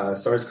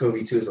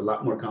 SARS-CoV-2 is a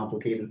lot more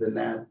complicated than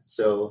that.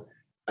 So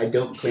I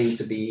don't claim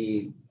to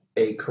be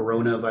a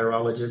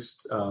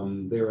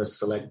coronavirologist. They're a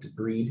select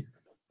breed.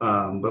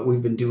 But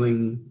we've been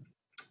doing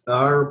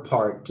our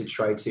part to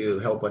try to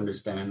help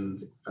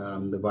understand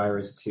the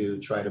virus, to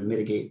try to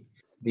mitigate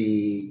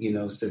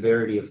the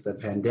severity of the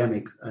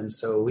pandemic. And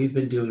so we've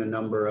been doing a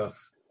number of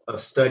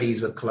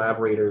studies with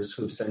collaborators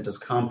who've sent us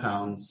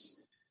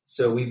compounds.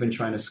 So we've been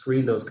trying to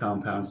screen those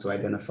compounds to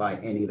identify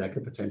any that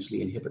could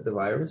potentially inhibit the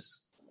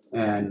virus.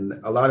 And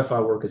a lot of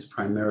our work is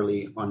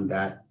primarily on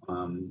that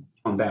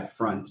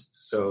front.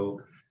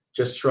 So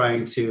just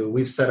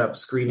we've set up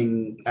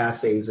screening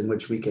assays in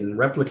which we can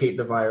replicate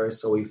the virus.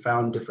 So we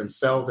found different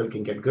cells that we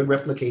can get good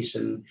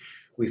replication.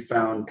 We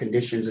found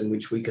conditions in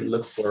which we can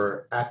look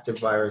for active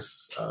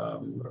virus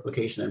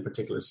replication in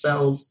particular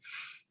cells.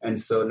 And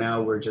so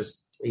now we're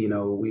just, I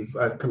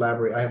have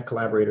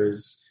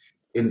collaborators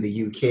in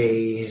the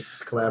UK,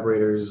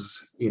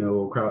 collaborators,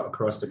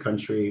 across the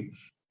country.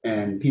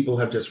 And people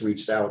have just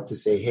reached out to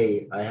say,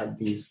 hey, I have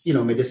these,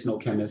 medicinal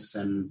chemists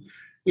and,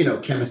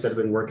 chemists that have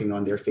been working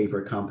on their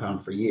favorite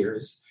compound for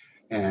years.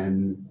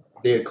 And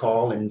they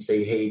call and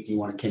say, hey,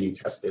 can you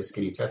test this?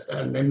 Can you test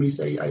that? And then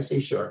I say,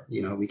 sure,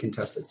 we can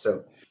test it.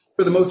 So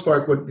for the most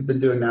part, what we've been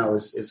doing now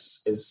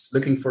is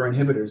looking for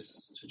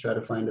inhibitors to try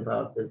to find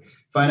out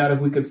if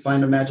we could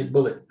find a magic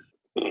bullet.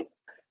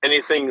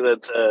 Anything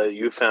that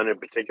you found in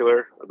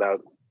particular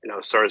about,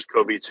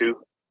 SARS-CoV-2?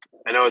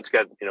 I know it's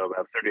got,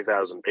 about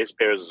 30,000 base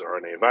pairs,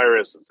 RNA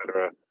virus, et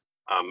cetera.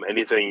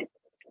 Anything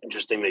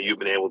interesting that you've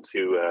been able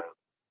to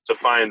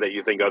find that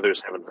you think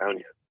others haven't found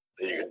yet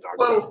that you can talk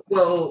about?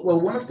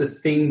 Well, one of the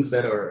things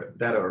that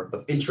are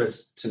of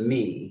interest to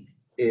me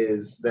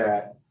is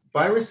that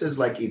viruses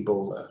like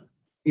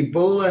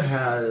Ebola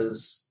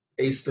has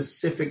a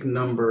specific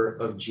number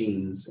of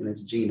genes in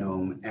its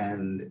genome,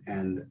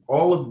 and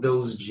all of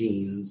those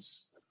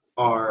genes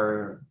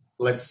are,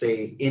 let's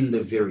say, in the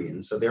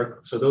virion. So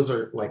those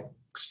are like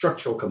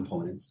structural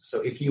components.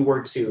 So if you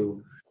were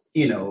to,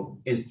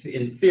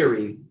 in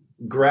theory,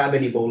 grab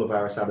an Ebola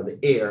virus out of the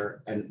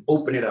air and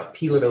open it up,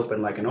 peel it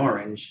open like an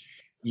orange,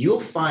 you'll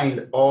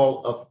find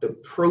all of the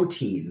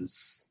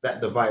proteins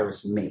that the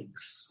virus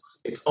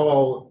makes. It's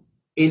all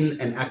in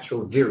an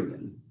actual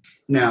virion.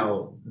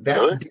 Now, that's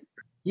really?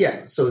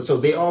 Yeah. So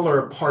they all are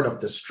a part of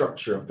the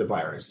structure of the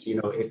virus.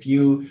 virus.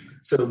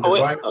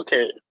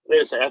 Okay.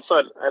 I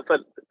thought,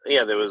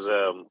 there was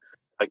a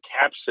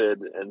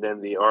capsid, and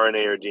then the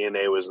RNA or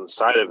DNA was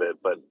inside of it.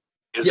 But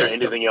is there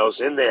anything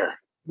else in there?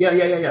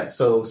 Yeah.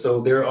 So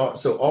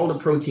all the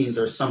proteins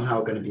are somehow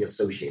going to be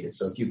associated.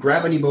 So if you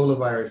grab an Ebola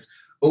virus,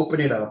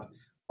 open it up,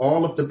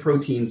 all of the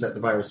proteins that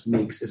the virus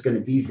makes is going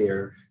to be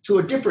there to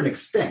a different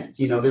extent.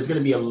 There's going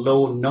to be a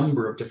low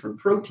number of different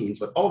proteins,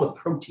 but all the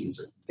proteins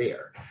are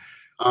there.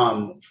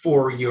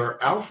 For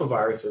your alpha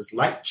viruses,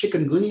 like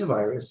chikungunya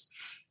virus,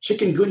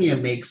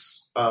 chikungunya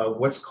makes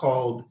what's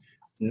called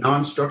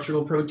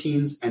non-structural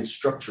proteins and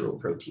structural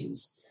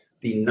proteins.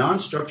 The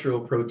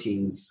non-structural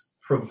proteins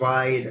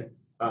provide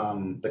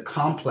the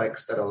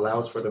complex that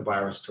allows for the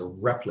virus to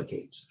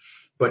replicate.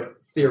 But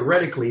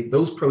theoretically,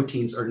 those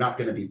proteins are not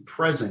going to be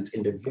present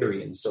in the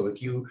virion. So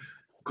if you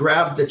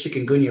grab the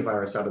chikungunya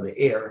virus out of the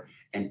air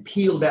and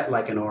peel that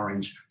like an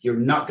orange, you're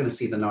not going to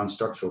see the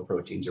non-structural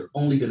proteins. You're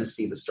only going to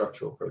see the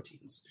structural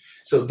proteins.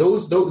 So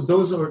those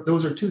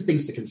are two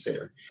things to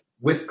consider.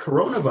 With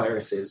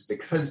coronaviruses,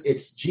 because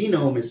its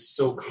genome is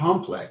so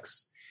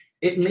complex,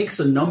 it makes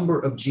a number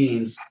of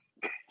genes,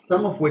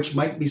 some of which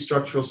might be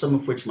structural, some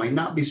of which might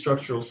not be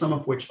structural, some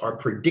of which are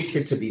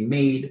predicted to be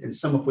made, and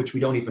some of which we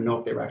don't even know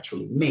if they're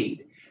actually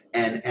made.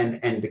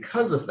 And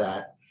because of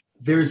that,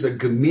 there's a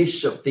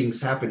gamish of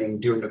things happening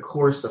during the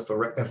course of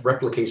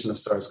replication of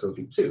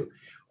SARS-CoV-2.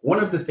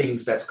 One of the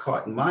things that's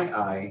caught in my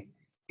eye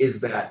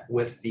is that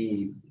with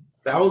the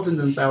thousands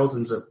and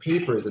thousands of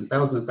papers and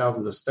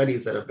thousands of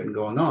studies that have been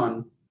going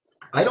on,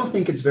 I don't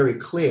think it's very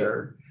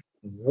clear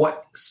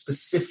what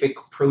specific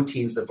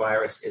proteins the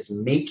virus is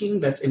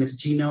making that's in its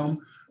genome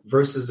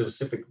versus the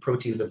specific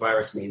proteins the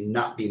virus may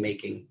not be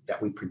making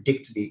that we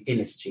predict to be in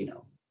its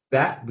genome.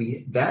 That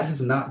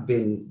has not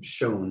been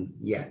shown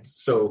yet.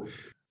 So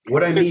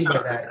what I mean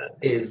by that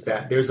is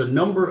that there's a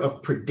number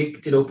of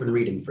predicted open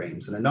reading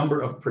frames and a number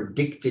of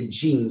predicted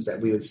genes that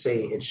we would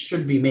say it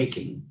should be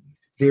making.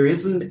 There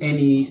isn't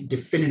any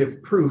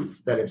definitive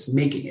proof that it's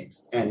making it.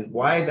 And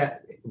why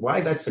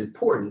that's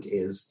important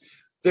is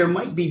there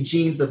might be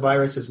genes the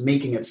virus is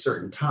making at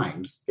certain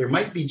times. There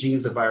might be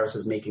genes the virus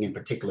is making in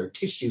particular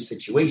tissue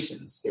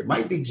situations. There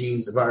might be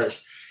genes the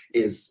virus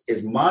is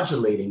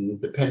modulating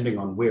depending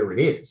on where it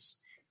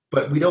is.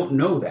 but we don't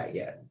know that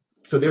yet.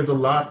 So there's a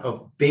lot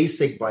of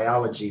basic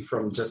biology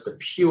from just a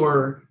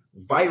pure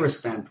virus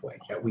standpoint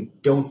that we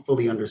don't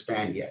fully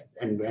understand yet.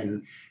 And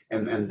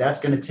that's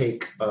going to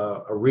take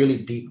a really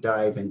deep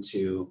dive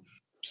into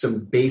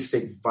some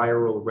basic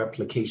viral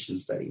replication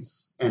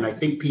studies. And I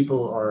think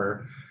people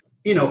are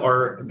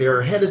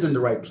their head is in the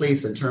right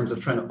place in terms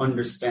of trying to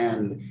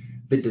understand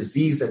the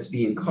disease that's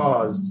being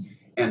caused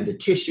and the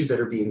tissues that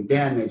are being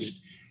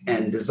damaged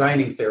and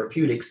designing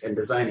therapeutics and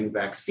designing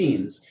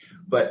vaccines.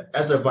 But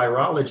as a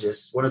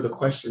virologist, one of the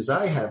questions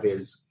I have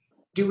is,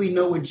 do we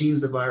know what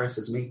genes the virus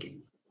is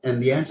making?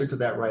 And the answer to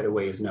that right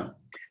away is no.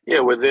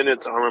 Yeah, within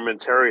its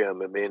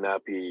armamentarium, it may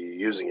not be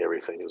using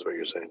everything, is what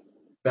you're saying.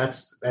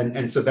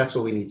 So that's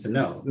what we need to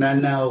know.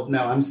 Now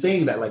I'm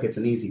saying that like it's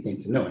an easy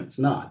thing to know, and it's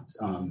not.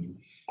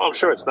 I'm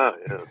sure it's not.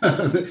 Yeah.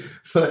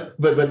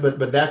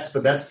 but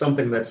that's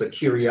something that's a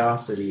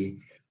curiosity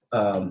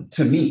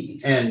to me.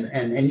 And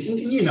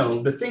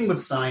the thing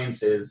with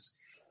science is,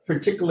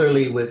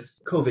 particularly with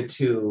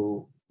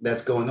COVID-2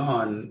 that's going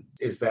on,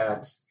 is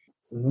that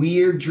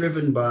we're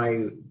driven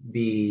by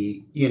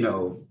the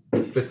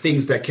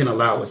things that can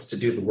allow us to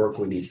do the work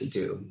we need to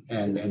do.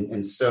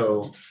 And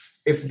so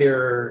if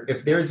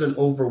there's an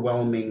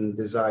overwhelming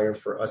desire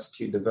for us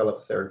to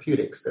develop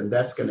therapeutics, then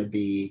that's going to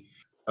be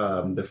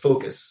the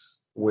focus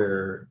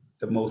where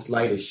the most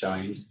light is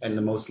shined, and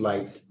the most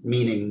light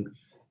meaning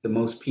the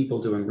most people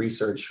doing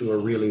research who are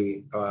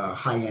really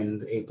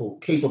high-end,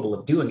 capable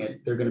of doing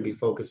it, they're going to be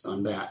focused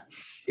on that.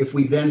 If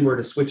we then were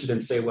to switch it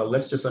and say, well,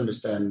 let's just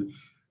understand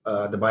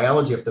the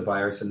biology of the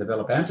virus and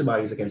develop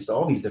antibodies against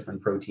all these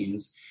different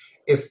proteins,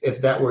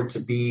 if that were to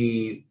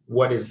be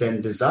what is then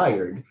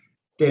desired,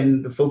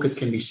 then the focus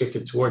can be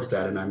shifted towards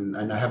that.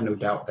 And I have no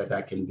doubt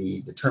that can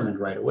be determined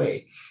right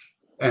away.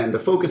 And the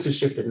focus is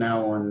shifted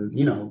now on,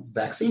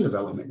 vaccine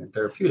development and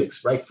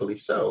therapeutics, rightfully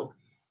so.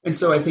 And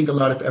so I think a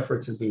lot of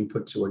efforts is being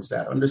put towards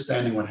that,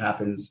 understanding what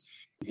happens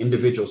to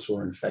individuals who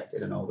are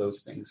infected and all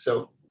those things.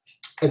 So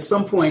at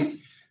some point,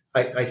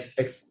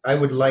 I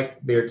would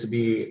like there to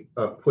be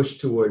a push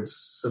towards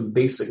some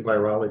basic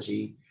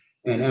virology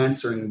and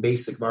answering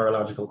basic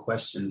virological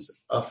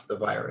questions of the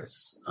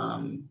virus.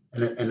 And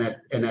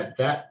at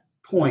that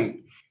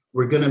point,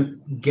 we're going to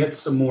get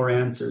some more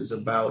answers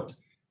about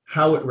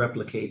how it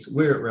replicates,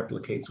 where it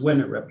replicates, when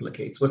it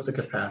replicates, what's the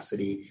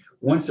capacity.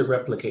 Once it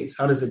replicates,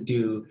 how does it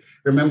do?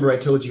 Remember, I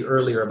told you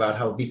earlier about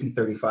how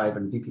VP35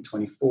 and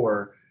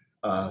VP24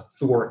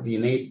 thwart the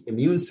innate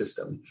immune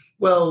system.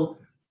 Well,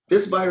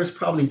 this virus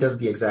probably does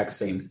the exact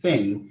same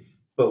thing,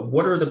 but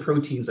what are the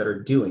proteins that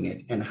are doing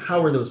it, and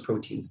how are those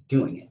proteins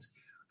doing it?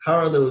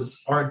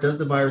 Does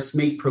the virus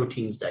make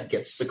proteins that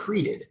get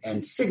secreted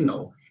and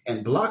signal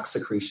and block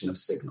secretion of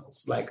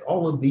signals? Like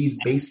all of these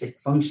basic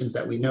functions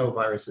that we know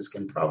viruses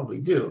can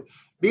probably do.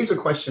 These are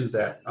questions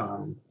that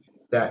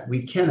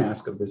we can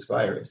ask of this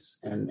virus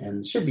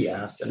and should be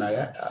asked. And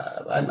I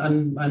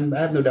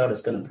have no doubt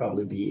it's going to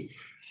probably be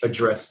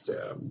addressed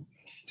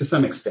to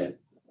some extent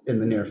in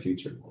the near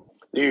future.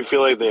 Do you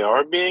feel like they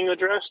are being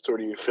addressed, or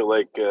do you feel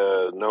like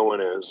no one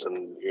is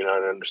and you're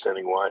not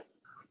understanding why?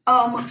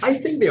 I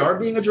think they are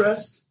being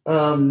addressed.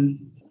 I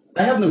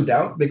have no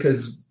doubt,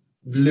 because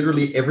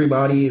literally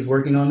everybody is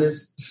working on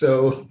this.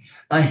 So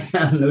I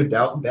have no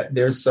doubt that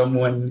there's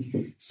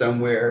someone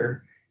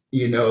somewhere,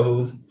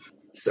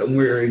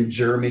 somewhere in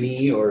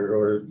Germany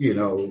or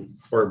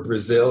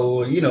Brazil,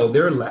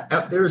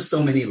 there are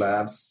so many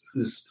labs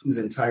whose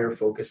entire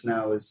focus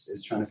now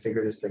is trying to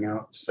figure this thing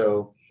out.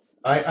 So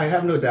I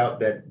have no doubt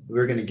that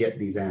we're going to get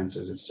these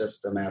answers. It's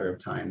just a matter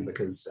of time,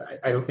 because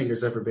I don't think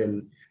there's ever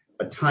been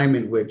a time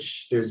in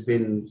which there's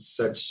been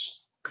such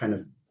kind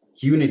of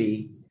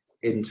unity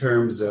in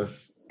terms of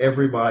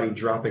everybody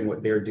dropping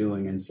what they're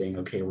doing and saying,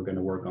 okay, we're going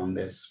to work on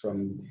this.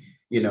 From,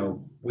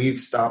 we're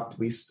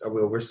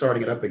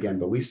starting it up again,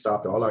 but we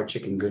stopped all our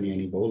chikungunya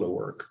and Ebola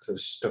work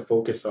to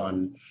focus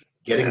on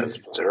getting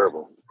this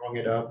terrible, drawing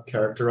it up,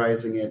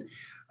 characterizing it.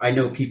 I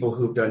know people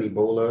who've done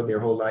Ebola their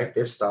whole life.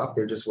 They've stopped.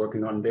 They're just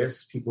working on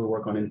this. People who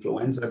work on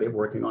influenza, they're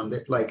working on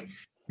this. Like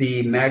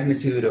the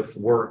magnitude of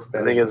work.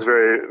 I think it's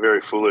very,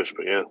 very foolish,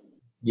 but yeah.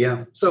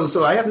 Yeah.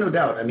 So I have no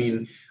doubt. I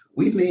mean,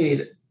 we've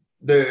made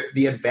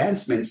the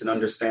advancements in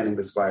understanding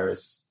this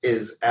virus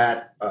is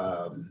at,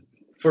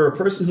 for a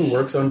person who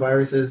works on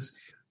viruses,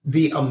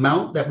 the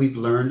amount that we've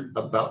learned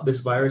about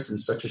this virus in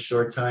such a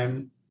short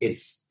time,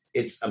 it's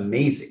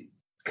amazing.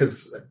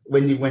 Because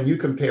when you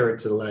compare it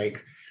to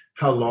like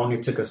how long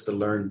it took us to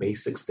learn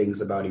basic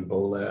things about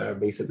Ebola,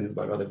 basic things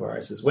about other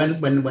viruses,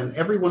 when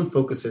everyone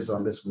focuses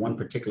on this one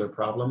particular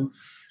problem,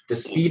 the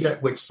speed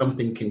at which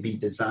something can be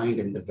designed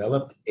and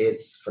developed,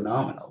 it's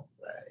phenomenal.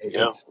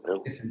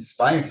 It's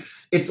inspiring.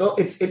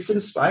 It's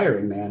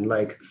inspiring, man.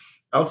 Like,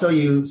 I'll tell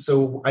you,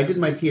 so I did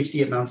my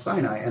PhD at Mount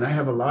Sinai, and I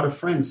have a lot of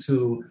friends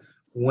who,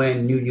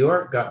 when New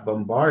York got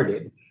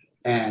bombarded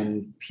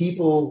and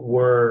people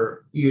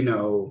were,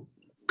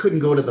 couldn't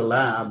go to the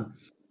lab,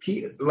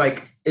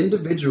 like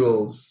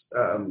individuals,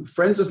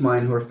 friends of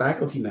mine who are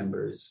faculty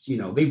members,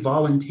 they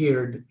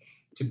volunteered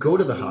to go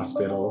to the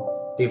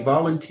hospital. They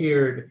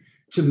volunteered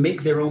to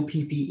make their own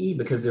PPE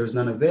because there's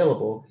none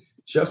available,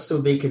 just so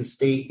they can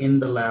stay in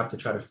the lab to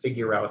try to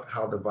figure out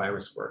how the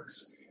virus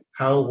works,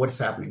 what's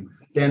happening.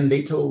 Then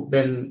they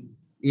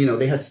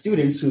had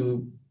students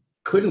who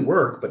couldn't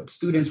work, but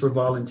students were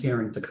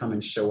volunteering to come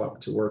and show up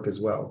to work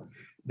as well.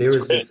 There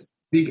was this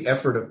big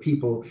effort of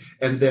people,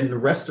 and then the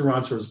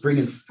restaurants was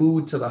bringing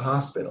food to the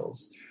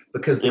hospitals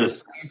because there were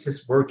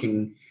scientists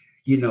working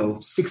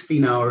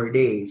 16-hour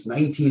days,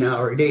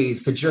 19-hour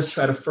days to just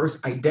try to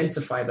first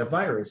identify the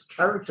virus,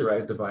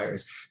 characterize the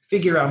virus,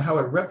 figure out how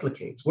it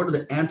replicates. What are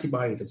the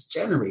antibodies it's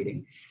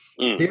generating?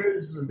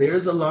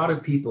 There's a lot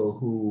of people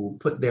who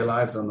put their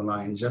lives on the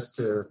line just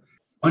to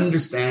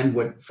understand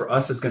what for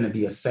us is going to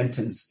be a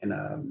sentence in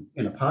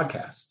a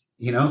podcast,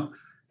 Yeah,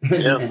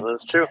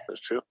 that's true.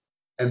 That's true.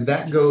 And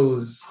that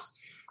goes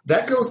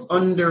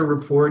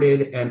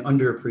underreported and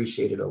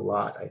underappreciated a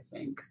lot, I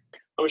think.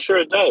 I'm sure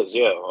it does.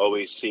 Yeah. All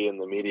we see in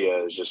the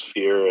media is just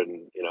fear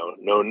and,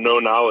 no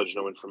knowledge,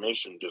 no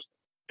information,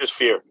 just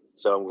fear.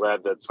 So I'm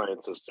glad that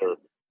scientists are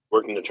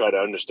working to try to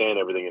understand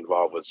everything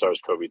involved with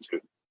SARS-CoV-2.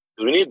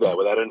 Because we need that.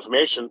 Without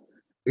information,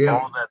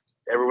 all that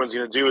everyone's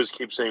going to do is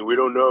keep saying, we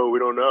don't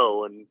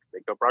know, and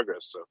make no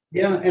progress. So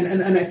yeah.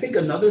 And I think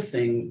another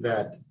thing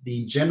that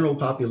the general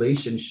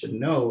population should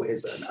know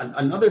is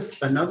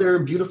another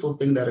beautiful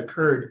thing that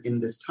occurred in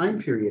this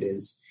time period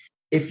is,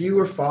 if you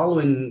were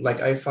following,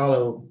 like I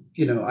follow,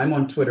 I'm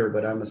on Twitter,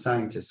 but I'm a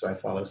scientist, so I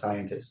follow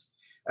scientists.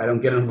 I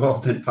don't get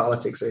involved in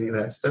politics or any of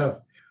that stuff.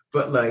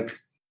 But like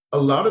a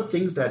lot of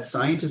things that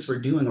scientists were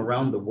doing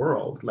around the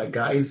world, like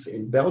guys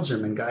in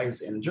Belgium and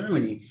guys in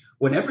Germany,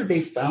 whenever they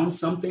found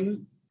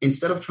something,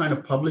 instead of trying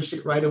to publish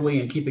it right away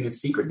and keeping it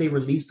secret, they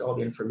released all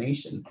the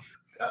information.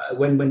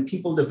 When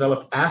people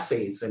developed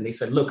assays and they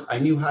said, look, I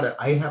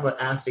have an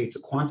assay to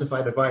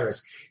quantify the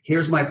virus.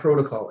 Here's my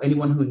protocol.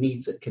 Anyone who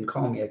needs it can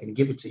call me. I can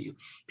give it to you.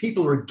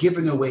 People were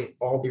giving away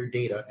all their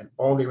data and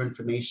all their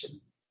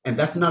information. And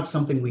that's not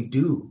something we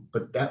do,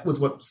 but that was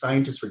what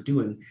scientists were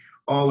doing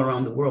all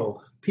around the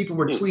world. People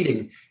were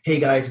tweeting, hey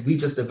guys, we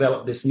just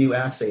developed this new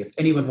assay. If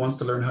anyone wants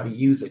to learn how to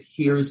use it,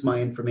 here's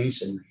my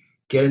information.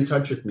 Get in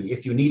touch with me.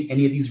 If you need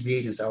any of these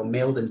reagents, I'll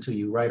mail them to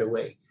you right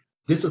away.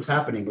 This was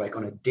happening like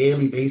on a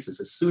daily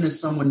basis. As soon as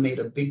someone made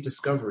a big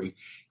discovery,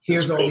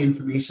 here's all the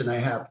information I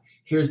have.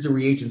 Here's the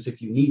reagents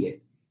if you need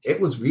it.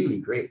 It was really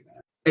great, man.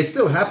 It's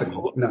still happening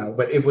now,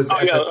 but it was.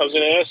 I was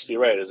going to ask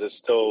you, right? Is it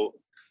still?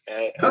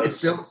 No, it's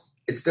still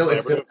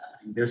happening.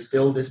 There's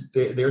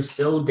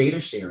still data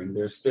sharing.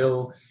 There's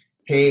still,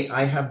 hey,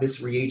 I have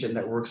this reagent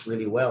that works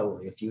really well.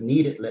 If you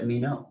need it, let me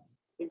know.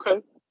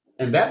 Okay.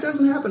 And that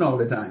doesn't happen all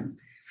the time.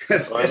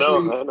 I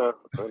know.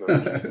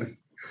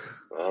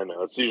 I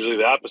know. It's usually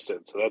the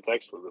opposite. So that's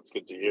excellent. That's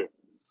good to hear.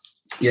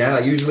 Yeah,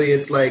 usually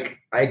it's like,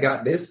 I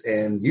got this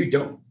and you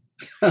don't.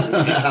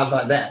 How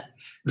about that?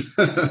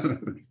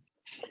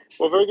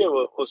 Well, very good.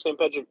 Well, St.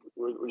 Patrick,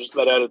 we're just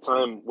about out of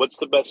time. What's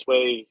the best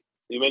way?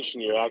 You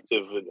mentioned you're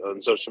active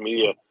on social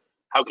media.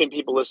 How can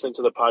people listening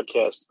to the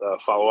podcast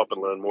follow up and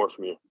learn more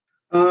from you?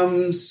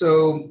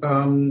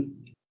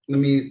 Let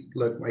me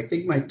look. I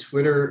think my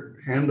Twitter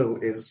handle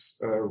is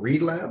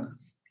ReidLab.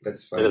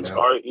 Let's find out. And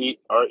it's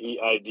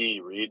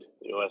REID, Reid,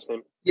 your last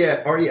name?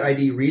 Yeah,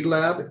 REID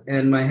ReidLab.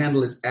 And my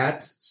handle is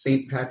at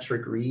St.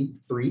 Patrick Reid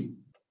 3.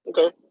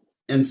 Okay.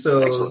 And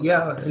so, excellent.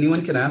 Yeah,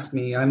 anyone can ask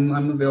me.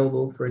 I'm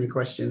available for any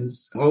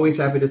questions. I'm always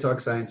happy to talk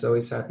science.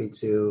 Always happy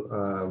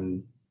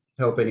to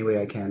help any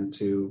way I can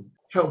to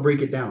help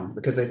break it down.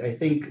 Because I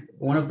think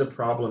one of the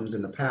problems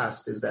in the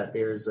past is that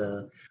there's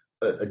a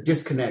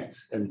disconnect,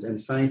 and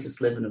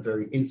scientists live in a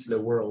very insular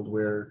world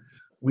where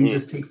we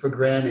just take for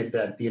granted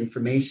that the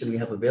information we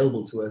have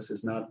available to us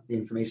is not the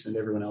information that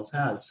everyone else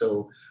has.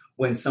 So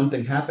when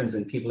something happens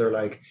and people are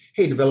like,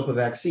 hey, develop a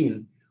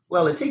vaccine,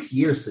 well, it takes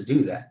years to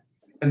do that.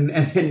 And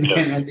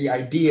the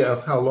idea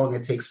of how long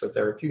it takes for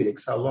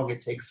therapeutics, how long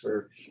it takes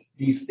for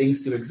these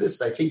things to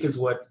exist, I think is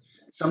what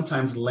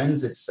sometimes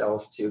lends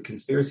itself to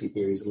conspiracy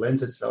theories,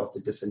 lends itself to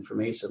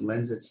disinformation,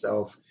 lends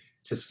itself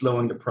to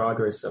slowing the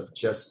progress of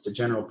just the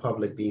general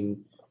public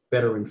being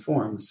better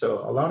informed. So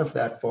a lot of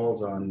that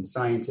falls on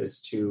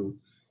scientists to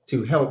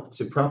help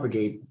to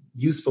propagate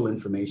useful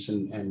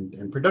information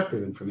and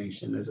productive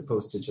information, as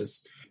opposed to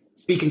just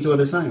speaking to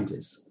other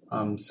scientists.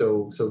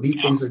 So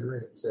these things are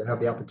great to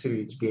have the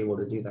opportunity to be able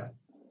to do that.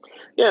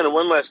 Yeah, and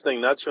one last thing,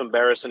 not to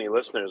embarrass any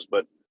listeners,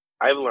 but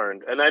I've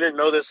learned, and I didn't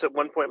know this at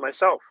one point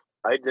myself,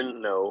 I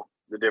didn't know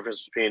the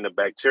difference between a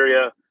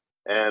bacteria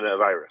and a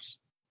virus.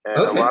 And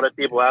a lot of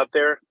people out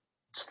there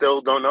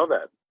still don't know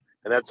that.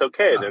 And that's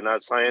okay. They're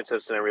not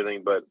scientists and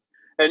everything,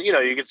 and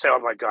you could say, oh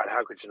my God,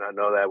 how could you not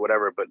know that?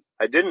 Whatever. But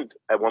I didn't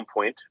at one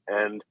point.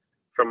 And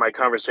from my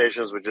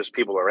conversations with just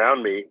people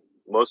around me,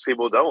 most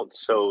people don't.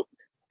 So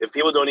if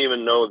people don't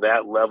even know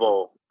that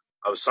level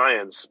of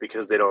science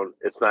because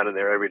it's not in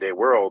their everyday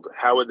world,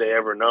 how would they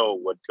ever know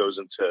what goes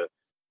into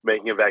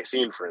making a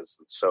vaccine, for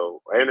instance?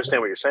 So I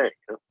understand what you're saying.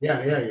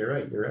 Yeah, you're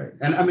right.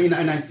 And I mean,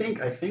 and I think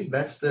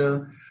that's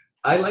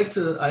I like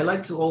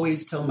to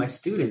always tell my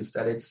students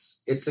that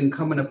it's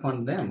incumbent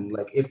upon them.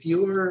 Like if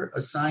you're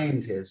a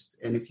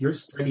scientist and if you're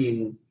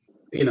studying,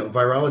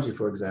 virology,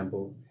 for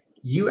example,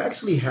 you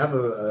actually have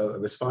a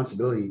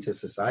responsibility to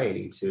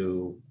society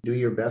to do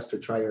your best or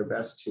try your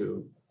best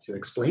to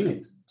explain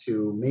it,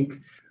 to make,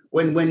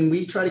 when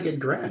we try to get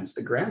grants,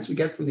 the grants we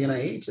get from the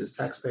NIH is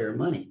taxpayer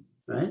money,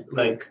 right?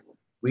 Like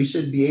we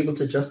should be able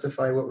to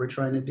justify what we're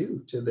trying to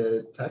do to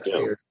the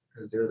taxpayers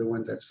because they're the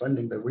ones that's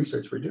funding the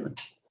research we're doing.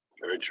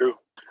 Very true.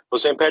 Well,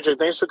 St. Patrick,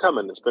 thanks for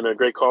coming. It's been a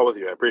great call with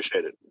you. I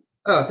appreciate it.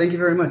 Oh, thank you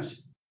very much.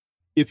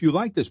 If you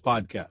like this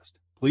podcast,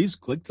 please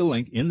click the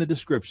link in the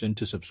description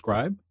to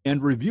subscribe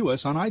and review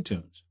us on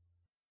iTunes.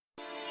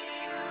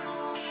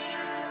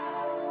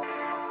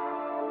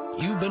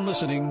 You've been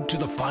listening to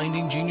the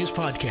Finding Genius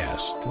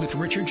podcast with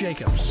Richard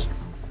Jacobs.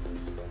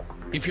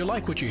 If you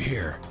like what you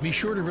hear, be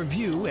sure to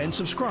review and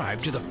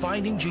subscribe to the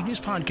Finding Genius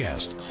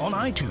podcast on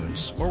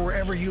iTunes or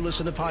wherever you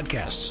listen to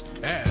podcasts.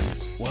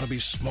 And want to be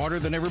smarter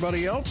than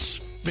everybody else?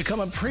 Become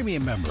a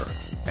premium member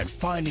at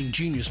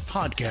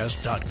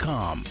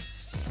findinggeniuspodcast.com.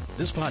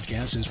 This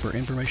podcast is for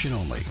information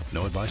only.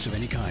 No advice of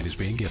any kind is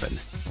being given.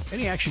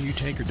 Any action you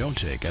take or don't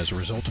take as a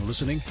result of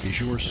listening is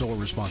your sole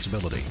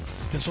responsibility.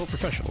 Consult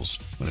professionals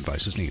when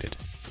advice is needed.